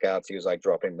 4 workouts, he was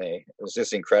dropping me. It was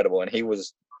just incredible. And he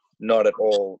was not at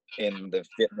all in the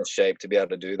fitness shape to be able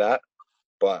to do that.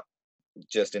 But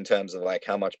just in terms of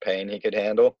how much pain he could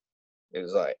handle, it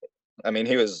was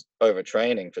he was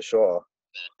overtraining for sure.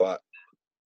 But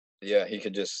yeah, he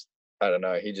could just, I don't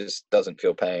know, he just doesn't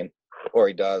feel pain, or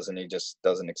he does, and he just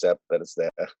doesn't accept that it's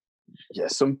there. Yeah,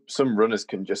 some runners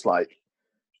can just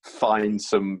find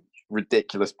some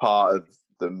ridiculous part of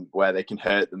them where they can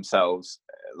hurt themselves,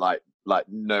 like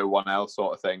no one else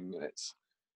sort of thing. And it's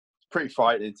pretty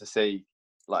frightening to see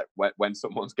like when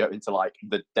someone's going to like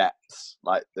the depths,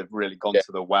 like they've really gone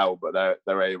to the well, but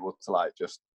they're able to like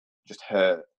just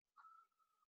hurt.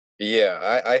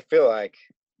 Yeah, I feel like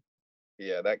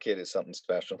that kid is something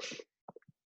special.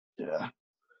 Yeah,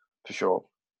 for sure.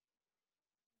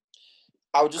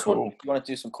 I would just want to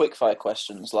do some quick fire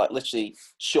questions, like literally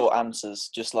short answers,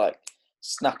 just like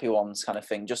snappy ones kind of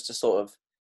thing, just to sort of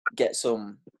get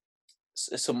some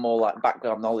more like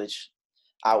background knowledge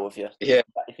out of you. Yeah.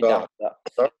 If you're down with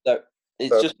that. So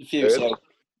it's just a few. Good. So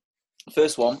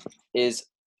first one is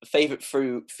favorite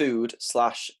food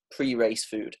 / pre-race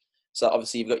food. So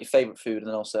obviously you've got your favorite food, and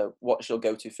then also what's your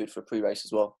go-to food for pre-race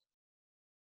as well?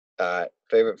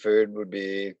 Favorite food would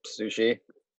be sushi,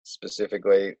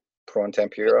 specifically prawn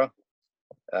tempura.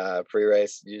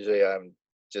 Pre-race, usually I'm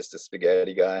just a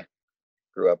spaghetti guy.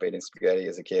 Grew up eating spaghetti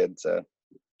as a kid, so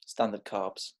standard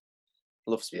carbs.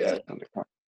 Love spaghetti.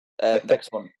 Yeah.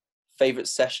 Next one, favorite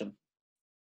session.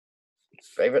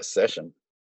 Favorite session,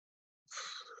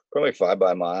 probably 5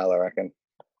 by mile. I reckon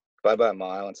 5 by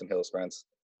mile and some hill sprints.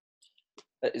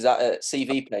 Is that a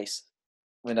CV pace?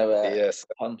 We know yes.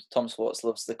 Tom Swartz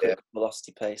loves the quick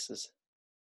velocity paces.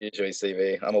 Usually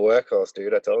CV. I'm a workhorse,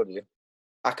 dude. I told you.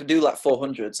 I could do like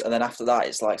 400s, and then after that,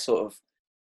 it's like sort of,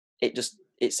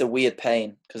 it's a weird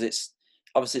pain because it's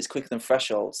obviously it's quicker than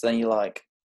thresholds. Then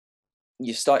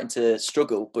you're starting to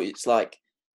struggle, but it's like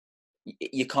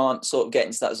you can't sort of get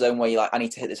into that zone where you're like, I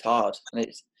need to hit this hard, and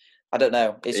I don't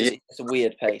know. It's a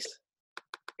weird pace.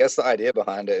 I guess the idea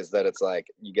behind it is that it's like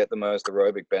you get the most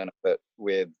aerobic benefit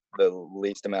with the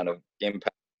least amount of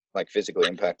impact, like physical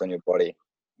impact on your body.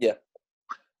 Yeah.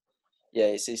 Yeah,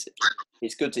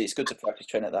 it's good to practice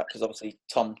train at that, because obviously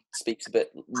Tom speaks a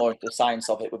bit more into the science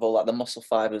of it with all like the muscle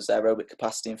fibers, aerobic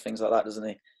capacity, and things like that, doesn't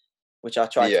he? Which I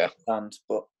try to understand,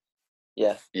 but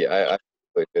yeah. Yeah,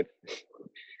 I good.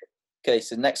 Okay,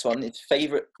 so next one is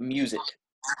favorite music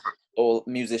or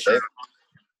musician.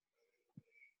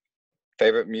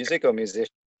 Favorite music or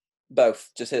musician?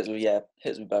 Both. Just hit us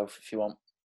with both if you want.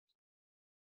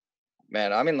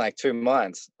 Man, I'm in like two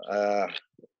minds.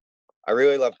 I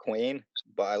really love Queen,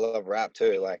 but I love rap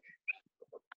too, like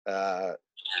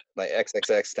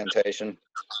XXX Temptation,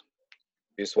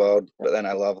 Juice WRLD. But then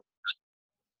I love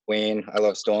Queen. I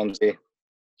love Stormzy.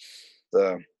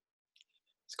 So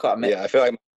it's quite a mix. Yeah, I feel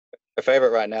like my favorite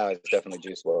right now is definitely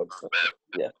Juice WRLD.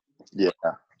 Yeah.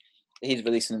 He's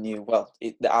releasing a new. Well,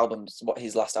 the albums. What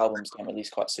his last album's going to release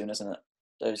quite soon, isn't it?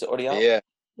 Is it already out?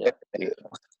 Yeah.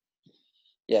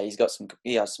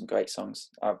 He has some great songs.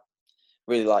 I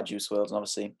really like Juice WRLD, and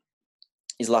obviously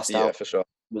his last album for sure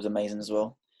was amazing as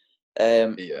well.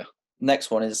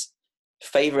 Next one is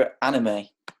favorite anime.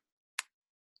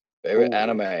 Favorite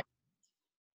anime.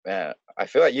 Man, I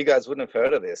feel like you guys wouldn't have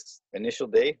heard of this. Initial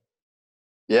D.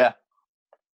 Yeah.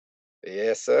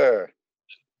 Yes, sir.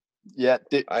 Yeah,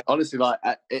 honestly, like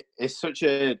it's such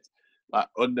a like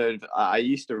unknown. I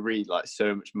used to read like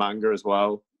so much manga as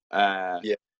well. And,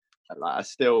 like I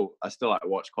still like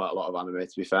watch quite a lot of anime.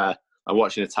 To be fair, I'm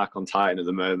watching Attack on Titan at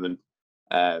the moment.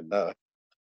 Yeah,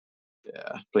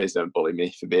 please don't bully me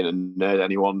for being a nerd.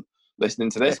 Anyone listening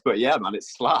to this, but yeah, man, it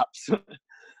slaps.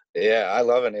 Yeah, I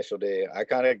love Initial D. I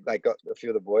kind of like got a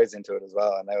few of the boys into it as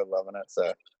well, and they were loving it.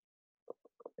 So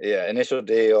yeah, Initial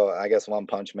D, or I guess One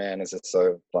Punch Man is just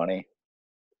so funny.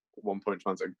 One Punch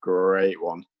Man's a great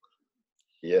one.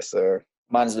 Yes, sir.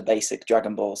 Mine's the basic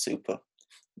Dragon Ball Super,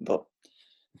 but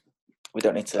we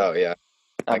don't need to. Oh yeah,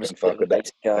 I'm just a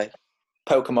basic guy.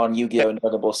 Pokemon, Yu-Gi-Oh, and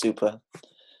Dragon Ball Super.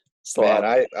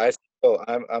 Man,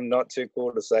 I'm not too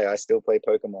cool to say I still play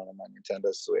Pokemon on my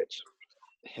Nintendo Switch.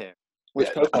 Yeah. Which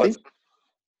Pokemon?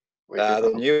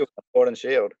 The new Sword and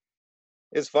Shield.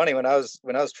 It's funny when I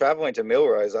was traveling to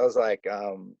Milrose, I was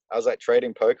like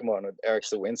trading Pokemon with Eric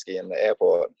Sawinski in the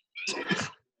airport.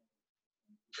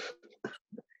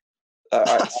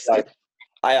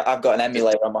 I've got an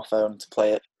emulator on my phone to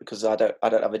play it because I don't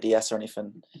have a DS or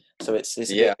anything, so it's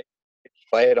I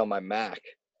play it on my Mac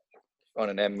on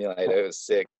an emulator. It was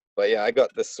sick. But yeah, I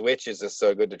got the Switch. Is just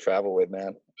so good to travel with,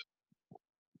 man.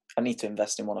 I need to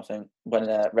invest in one. I think when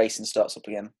racing starts up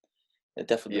again, it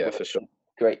definitely for sure.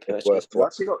 Great purchase. You've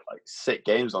actually got like sick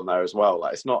games on there as well.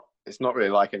 Like it's not really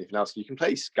like anything else. You can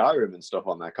play Skyrim and stuff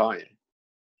on there, can't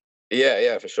you?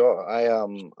 Yeah, for sure.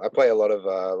 I play a lot of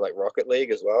like Rocket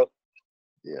League as well.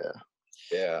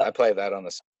 Yeah, I play that on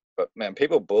the. But man,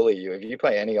 people bully you if you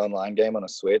play any online game on a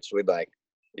Switch with like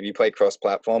if you play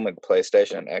cross-platform with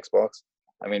PlayStation and Xbox.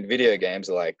 I mean, video games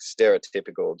are like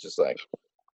stereotypical, just like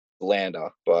lander,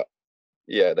 but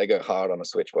yeah, they go hard on the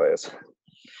Switch players.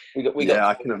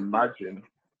 I can imagine.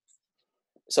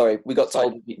 Sorry, we got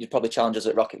told you'd probably challenge us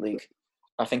at Rocket League.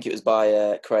 I think it was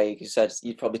by Craig who said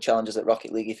you'd probably challenge us at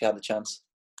Rocket League if you had the chance.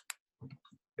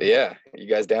 Yeah, you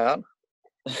guys down?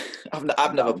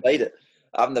 I've never played it.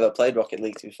 I've never played Rocket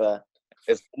League, to be fair.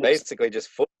 It's basically just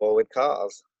football with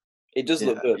cars. It does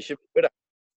look good. You should be good at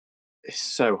it. It's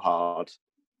so hard.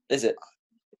 Is it?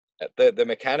 The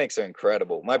mechanics are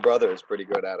incredible. My brother is pretty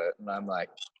good at it, and I'm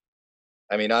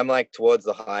like towards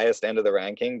the highest end of the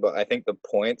ranking, but I think the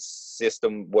points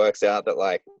system works out that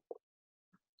like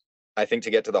I think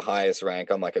to get to the highest rank,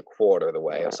 I'm like a quarter of the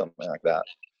way or something like that.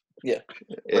 Yeah.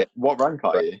 What rank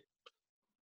are you?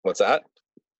 What's that?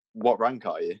 What rank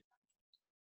are you?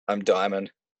 I'm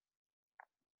diamond.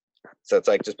 So it's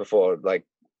like just before like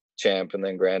champ and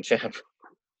then grand champ.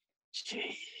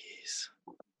 Jeez.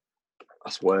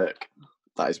 That's work.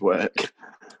 That is work.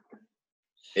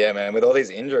 Yeah, man. With all these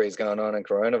injuries going on and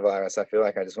coronavirus, I feel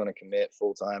like I just want to commit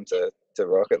full time to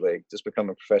Rocket League. Just become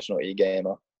a professional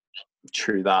e-gamer.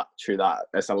 True that.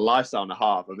 It's a lifestyle and a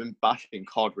half. I've been bashing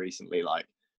COD recently, like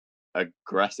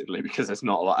aggressively because there's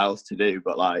not a lot else to do.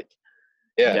 But like,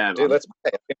 yeah dude, let's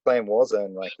play. I've been playing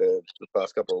Warzone like the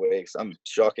past couple of weeks. I'm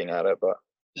shocking at it, but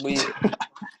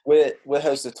we're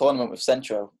hosting a tournament with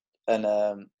Centro and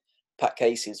Pat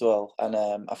Casey as well, and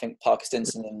I think Parker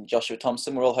Stinson and Joshua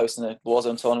Thompson. We're all hosting a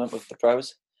Warzone tournament with the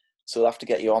pros, so we'll have to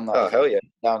get you on that. Oh hell yeah!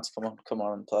 Down to come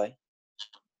on and play.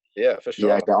 Yeah, for sure.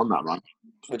 Yeah, get on that, man.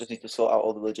 We just need to sort out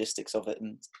all the logistics of it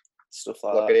and stuff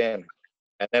like Lock that. it in,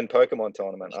 and then Pokemon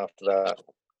tournament after that.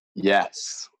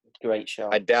 Yes. Great show.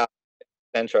 I doubt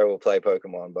Centro will play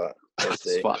Pokemon, but we'll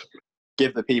see.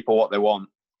 Give the people what they want.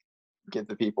 Give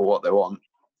the people what they want.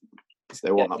 Because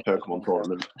they want that Pokemon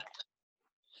tournament.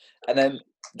 And then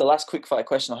the last quickfire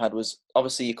question I had was,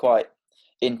 obviously you're quite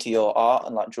into your art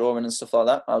and like drawing and stuff like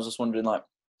that. I was just wondering, like,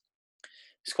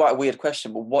 it's quite a weird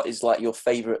question, but what is like your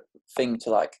favorite thing to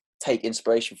like take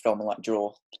inspiration from and like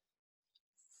draw?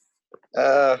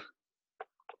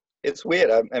 It's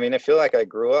weird. I mean, I feel like I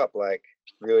grew up like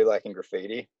really liking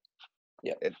graffiti.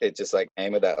 Yeah. It just like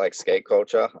came with that like skate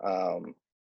culture.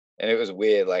 And it was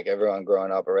weird, like everyone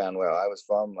growing up around where I was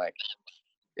from, like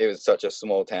it was such a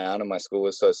small town and my school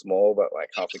was so small, but like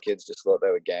half the kids just thought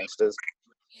they were gangsters.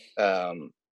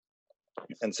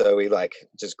 And so we like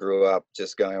just grew up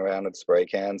just going around with spray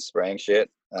cans, spraying shit.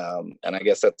 And I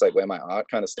guess that's like where my art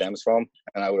kind of stems from.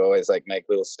 And I would always like make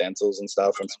little stencils and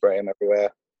stuff and spray them everywhere.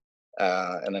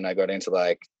 And then I got into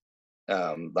like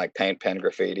paint pen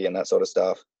graffiti and that sort of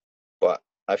stuff. But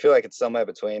I feel like it's somewhere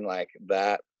between like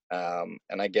that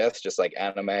and I guess just like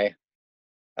anime.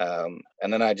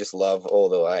 And then I just love all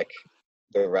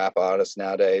the rap artists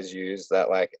nowadays use that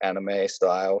like anime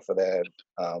style for their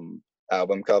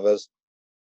album covers,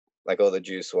 like all the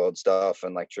Juice WRLD stuff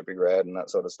and like Trippie Redd and that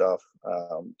sort of stuff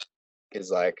is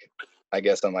like, I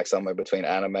guess I'm like somewhere between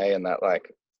anime and that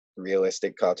like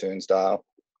realistic cartoon style.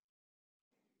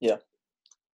 Yeah,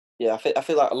 I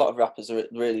feel like a lot of rappers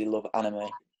really love anime.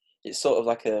 It's sort of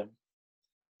like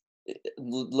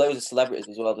loads of celebrities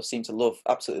as well just seem to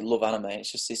absolutely love anime.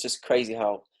 It's just crazy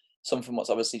how something what's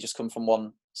obviously just come from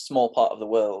one small part of the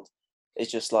world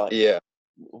is just like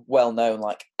well known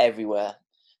like everywhere.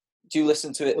 Do you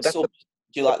listen to it? Do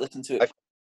you like listen to it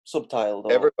subtitled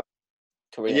or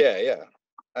Korean? Yeah.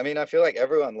 I mean, I feel like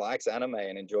everyone likes anime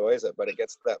and enjoys it, but it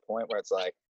gets to that point where it's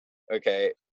like,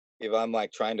 okay, if I'm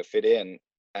like trying to fit in,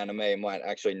 anime might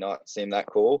actually not seem that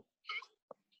cool.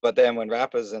 But then when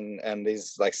rappers and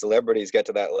these like celebrities get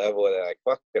to that level where they're like,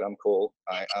 fuck it, I'm cool.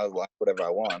 I like whatever I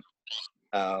want.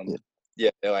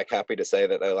 They're like happy to say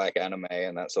that they like anime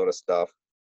and that sort of stuff.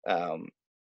 I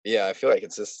feel like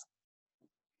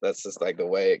that's just like the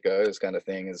way it goes kind of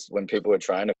thing, is when people are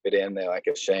trying to fit in, they're like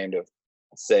ashamed of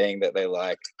saying that they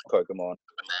like Pokemon.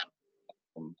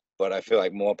 But I feel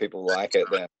like more people like it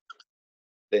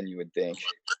than you would think.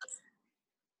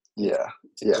 Yeah,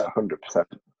 100%.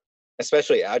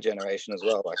 Especially our generation as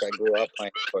well. Like I grew up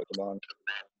playing Pokemon.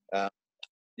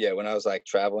 When I was like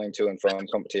traveling to and from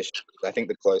competition, I think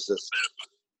the closest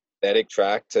athletic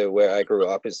track to where I grew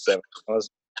up is 7 hours.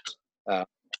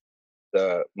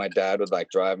 My dad would like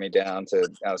drive me down to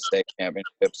our state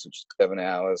championships, which is 7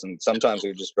 hours, and sometimes we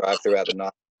would just drive throughout the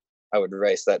night. I would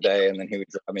race that day, and then he would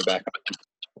drive me back home.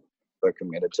 So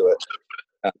committed to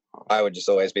it. I would just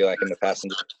always be like in the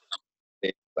passenger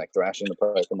seat, like thrashing the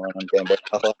Pokemon on Game Boy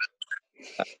Color.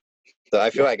 So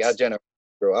I feel like our generation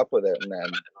grew up with it, and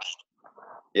then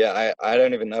I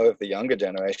don't even know if the younger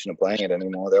generation are playing it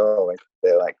anymore.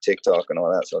 They're like TikTok and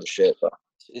all that sort of shit. But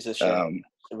it's a shame.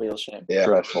 It's a real shame. Yeah,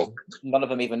 dreadful. None of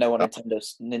them even know what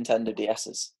Nintendo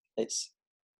DS's. It's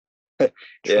I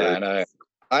know.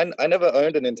 I never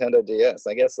owned a Nintendo DS.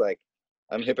 I guess like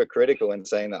I'm hypocritical in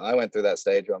saying that I went through that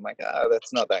stage where I'm like, oh,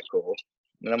 that's not that cool.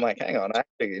 And I'm like, hang on, I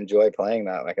actually enjoy playing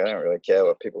that. Like, I don't really care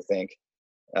what people think.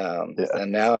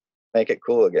 And now I make it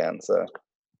cool again. So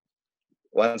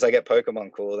once I get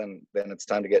Pokemon cool, then it's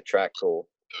time to get track cool.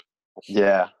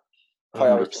 Yeah,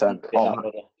 100%.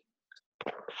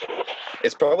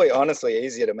 It's probably honestly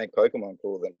easier to make Pokemon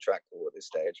cool than track cool at this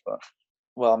stage. But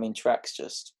well, I mean, track's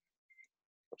just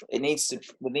we need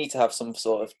to have some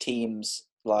sort of teams.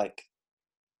 Like,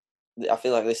 I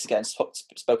feel like this is getting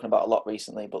spoken about a lot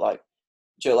recently, but like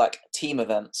team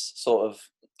events, sort of.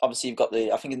 Obviously, you've got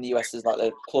I think in the US there's like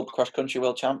the club cross country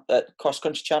cross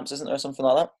country champs, isn't there, or something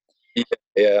like that?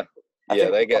 Yeah.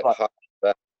 They get like,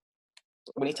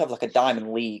 we need to have like a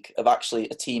diamond league of actually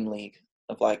a team league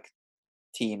of like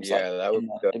teams. Yeah, like, that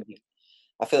would be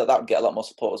I feel like that would get a lot more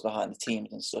supporters behind the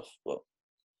teams and stuff. But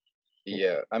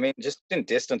yeah, I mean, just in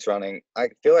distance running, I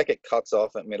feel like it cuts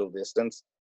off at middle distance.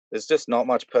 There's just not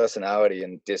much personality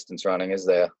in distance running, is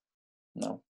there?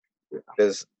 No.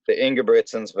 There's the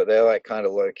Ingebrigtsens, but they're like kind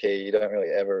of low key. You don't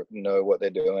really ever know what they're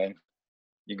doing.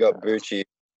 You got Bucci,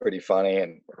 pretty funny,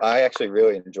 and I actually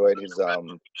really enjoyed his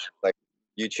like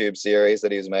YouTube series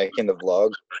that he was making, the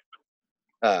vlog.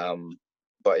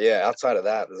 But yeah, outside of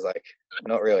that, there's like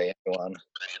not really anyone.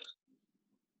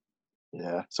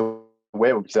 Yeah, so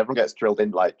weird because everyone gets drilled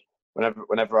in. Like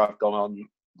whenever I've gone on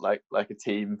like a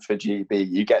team for GB,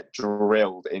 you get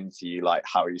drilled into like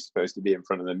how you're supposed to be in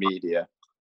front of the media,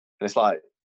 and it's like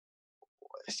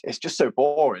it's just so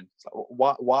boring. It's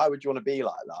like, why would you want to be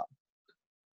like that?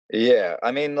 Yeah,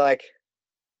 I mean, like,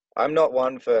 I'm not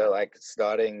one for like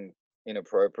starting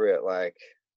inappropriate like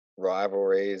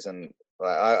rivalries, and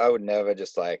like I would never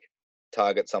just like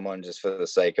target someone just for the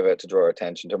sake of it to draw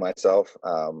attention to myself.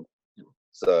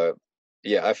 So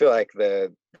yeah, I feel like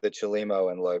the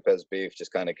Chilimo and Lopez beef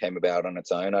just kind of came about on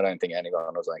its own. I don't think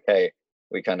anyone was like, hey,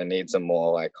 we kind of need some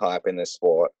more like hype in this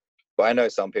sport. But I know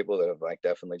some people that have like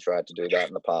definitely tried to do that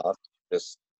in the past,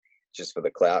 just for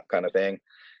the clout kind of thing.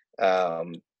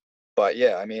 But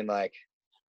yeah, I mean, like,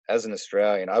 as an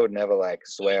Australian, I would never like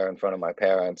swear in front of my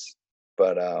parents.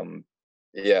 But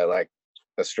yeah, like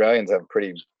Australians have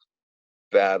pretty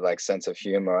bad like sense of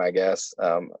humor, I guess.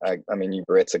 I mean, you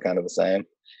Brits are kind of the same.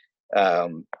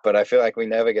 But I feel like we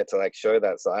never get to like show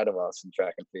that side of us in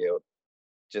track and field,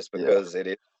 just because it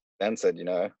is censored, you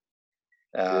know.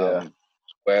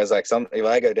 Whereas like if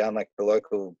I go down like the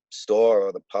local store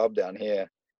or the pub down here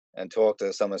and talk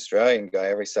to some Australian guy,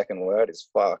 every second word is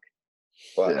fuck.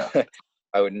 But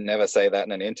I would never say that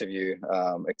in an interview,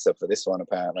 except for this one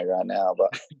apparently right now.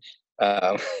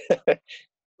 But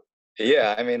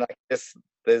yeah, I mean, like,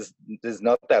 there's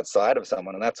not that side of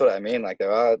someone, and that's what I mean. Like,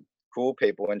 there are cool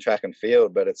people in track and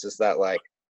field, but it's just that like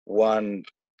one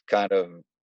kind of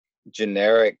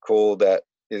generic cool that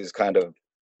is kind of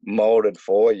molded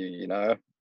for you, you know.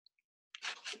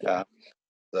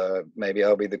 So maybe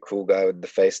I'll be the cool guy with the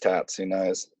face tats. Who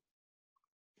knows?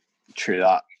 True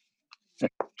that.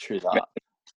 True that.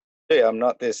 Yeah, I'm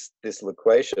not this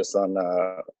loquacious on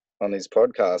these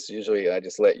podcasts. Usually, I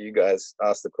just let you guys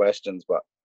ask the questions. But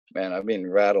man, I've been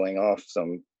rattling off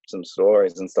some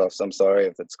stories and stuff. So I'm sorry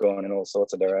if it's going in all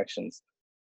sorts of directions.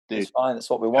 Dude, it's fine. That's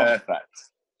what we want.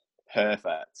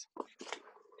 Perfect.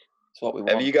 It's what we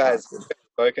want. Have you guys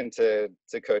spoken to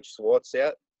Coach Swartz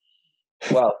yet?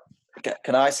 Well,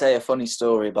 can I say a funny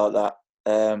story about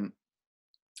that?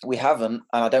 We haven't,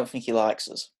 and I don't think he likes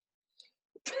us.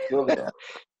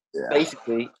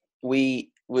 Basically, we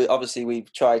obviously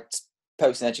we've tried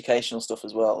posting educational stuff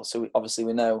as well. So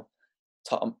we know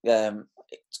Tom,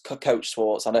 Coach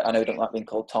Swartz. I know he don't like being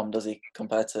called Tom, does he?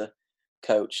 Compared to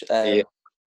Coach. Yeah,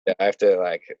 I have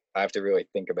to really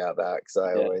think about that because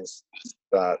I always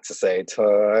start to say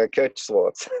to Coach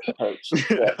Swartz. Coach.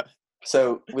 Yeah.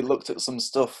 So we looked at some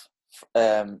stuff.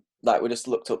 Like we just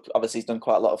looked up. Obviously, he's done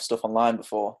quite a lot of stuff online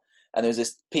before, and there was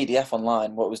this PDF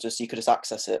online. What was just you could just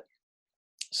access it.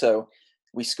 So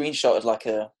we screenshotted like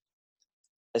a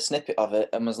snippet of it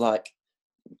and was like,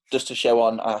 just to show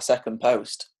on our second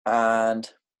post. And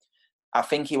I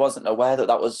think he wasn't aware that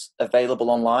was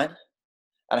available online.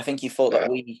 And I think he thought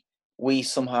that we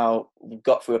somehow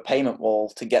got through a payment wall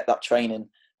to get that training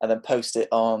and then post it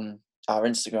on our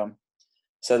Instagram.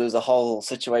 So there was a whole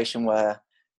situation where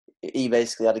he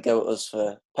basically had to go at us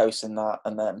for posting that,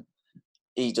 and then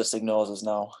he just ignores us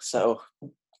now. So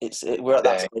we're at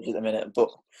that stage at the minute. But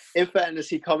in fairness,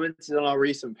 he commented on our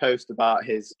recent post about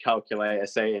his calculator,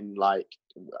 saying like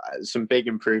some big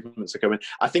improvements are coming.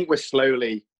 I think we're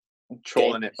slowly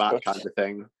trawling it back, kind of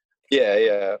thing.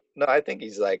 Yeah. No, I think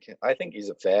he's a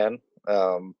fan.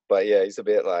 But yeah, he's a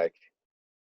bit like,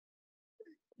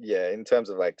 in terms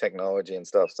of like technology and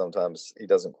stuff, sometimes he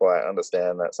doesn't quite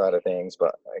understand that side of things,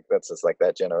 but like that's just like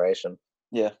that generation.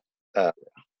 Yeah.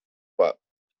 But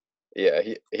yeah,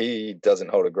 he doesn't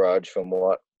hold a grudge from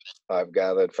what I've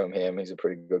gathered from him. He's a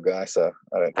pretty good guy, so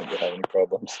I don't think we'll have any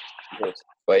problems. Good.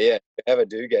 But yeah, if you ever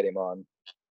do get him on,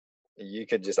 you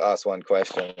could just ask one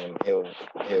question and he'll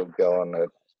go on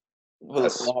We'll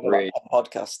have really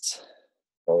about 10 podcasts.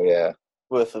 Oh yeah,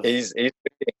 worth of. he's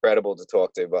incredible to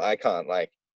talk to, but I can't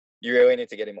like. You really need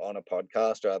to get him on a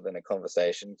podcast rather than a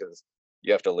conversation because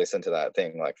you have to listen to that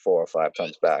thing like 4 or 5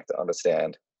 times back to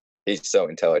understand. He's so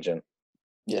intelligent.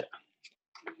 Yeah.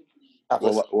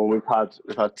 Well, we've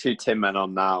had 2 Tin Men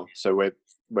on now, so we're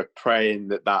praying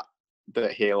that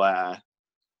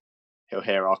he'll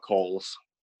hear our calls.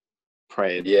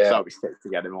 Praying, Yeah, that'll be sick to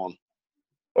get him on.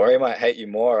 Or he might hate you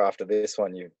more after this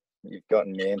one. You've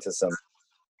gotten me into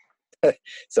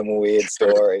some weird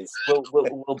stories.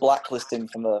 We'll blacklist him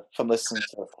from listening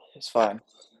to it. It's fine.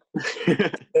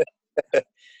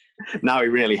 Now he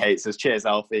really hates us. Cheers,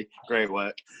 Alfie. Great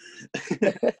work.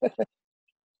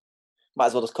 Might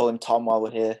as well just call him Tom while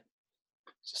we're here.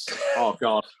 Oh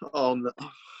God. Oh no.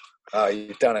 Oh,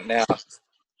 you've done it now.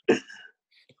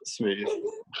 Smooth.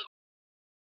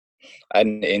 I had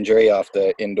an injury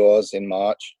after indoors in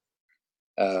March.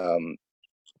 And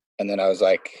then I was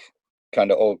like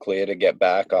kind of all clear to get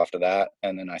back after that.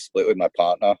 And then I split with my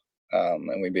partner.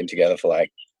 And we've been together for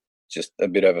like just a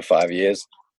bit over 5 years.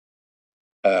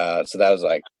 So that was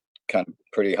like kind of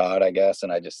pretty hard, I guess.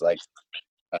 And I just like,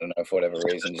 I don't know, for whatever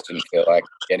reason, just didn't feel like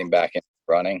getting back in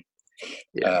running.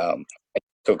 Yeah. I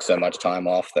took so much time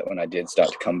off that when I did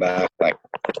start to come back like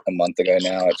a month ago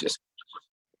now,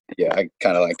 I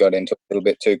kind of like got into it a little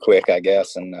bit too quick, I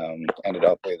guess, and ended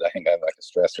up with, I think I have like a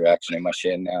stress reaction in my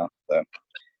shin now. So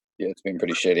yeah, it's been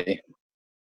pretty shitty.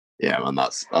 Yeah, man,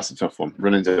 that's a tough one.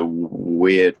 Running's a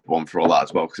weird one for all that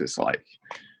as well, because it's like,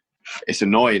 it's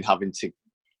annoying having to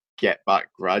get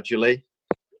back gradually.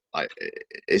 Like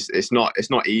it's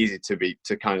not easy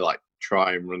to kind of like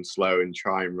try and run slow and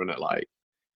try and run at like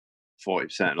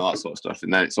 40% and all that sort of stuff.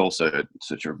 And then it's also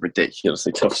such a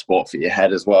ridiculously tough sport for your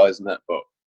head as well, isn't it? But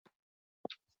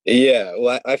yeah,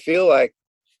 well, I feel like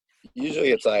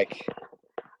usually it's like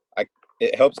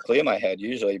it helps clear my head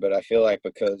usually, but I feel like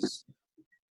because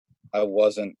I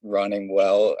wasn't running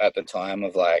well at the time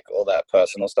of like all that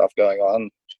personal stuff going on,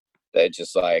 they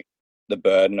just like the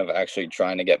burden of actually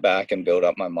trying to get back and build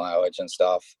up my mileage and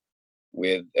stuff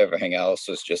with everything else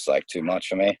was just like too much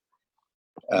for me.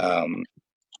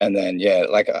 And then, yeah,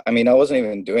 like, I mean, I wasn't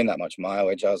even doing that much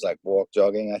mileage. I was like walk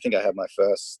jogging. I think I had my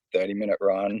first 30-minute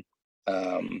run.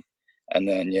 And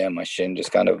then, yeah, my shin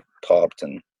just kind of popped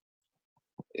and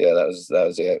yeah, that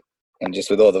was it. And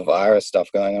just with all the virus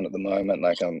stuff going on at the moment,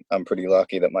 like I'm pretty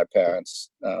lucky that my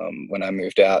parents, when I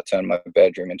moved out, turned my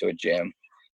bedroom into a gym.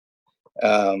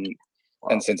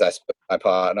 And since I split my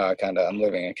partner, I'm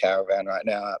living in a caravan right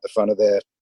now at the front of their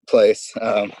place.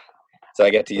 So I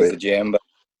get to use the gym. But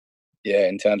yeah,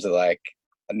 in terms of like,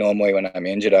 normally when I'm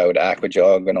injured, I would aqua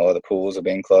jog and all the pools are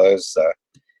being closed. So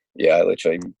yeah, I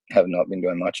literally have not been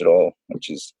doing much at all, which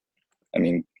is, I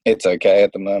mean, it's okay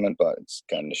at the moment, but it's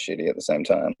kind of shitty at the same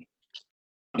time.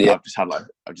 Yeah, I've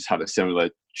just had a similar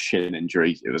shin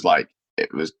injury.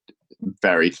 It was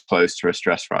very close to a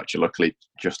stress fracture. Luckily,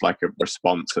 just like a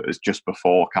response. It was just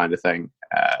before kind of thing.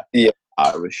 Yeah,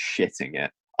 I was shitting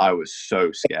it. I was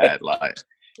so scared. Like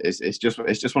it's just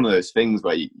one of those things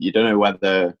where you don't know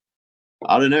whether.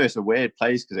 I don't know. It's a weird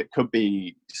place because it could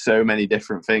be so many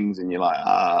different things, and you're like,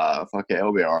 fuck it,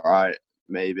 it'll be all right.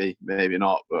 Maybe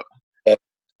not. But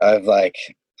I've like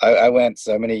I went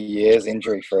so many years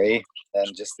injury free,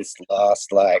 and just this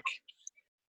last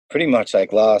pretty much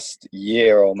like last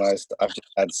year almost, I've just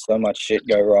had so much shit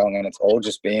go wrong, and it's all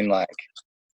just been like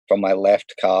from my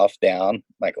left calf down,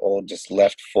 like all just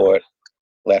left foot,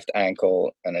 left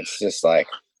ankle, and it's just like,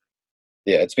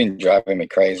 yeah, it's been driving me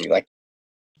crazy. Like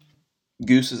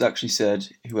Goose has actually said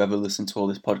whoever listened to all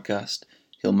this podcast,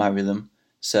 he'll marry them.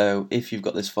 So if you've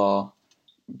got this far,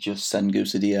 just send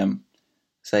Goose a DM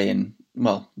saying,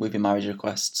 well, with your marriage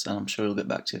requests, and I'm sure he'll get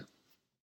back to you.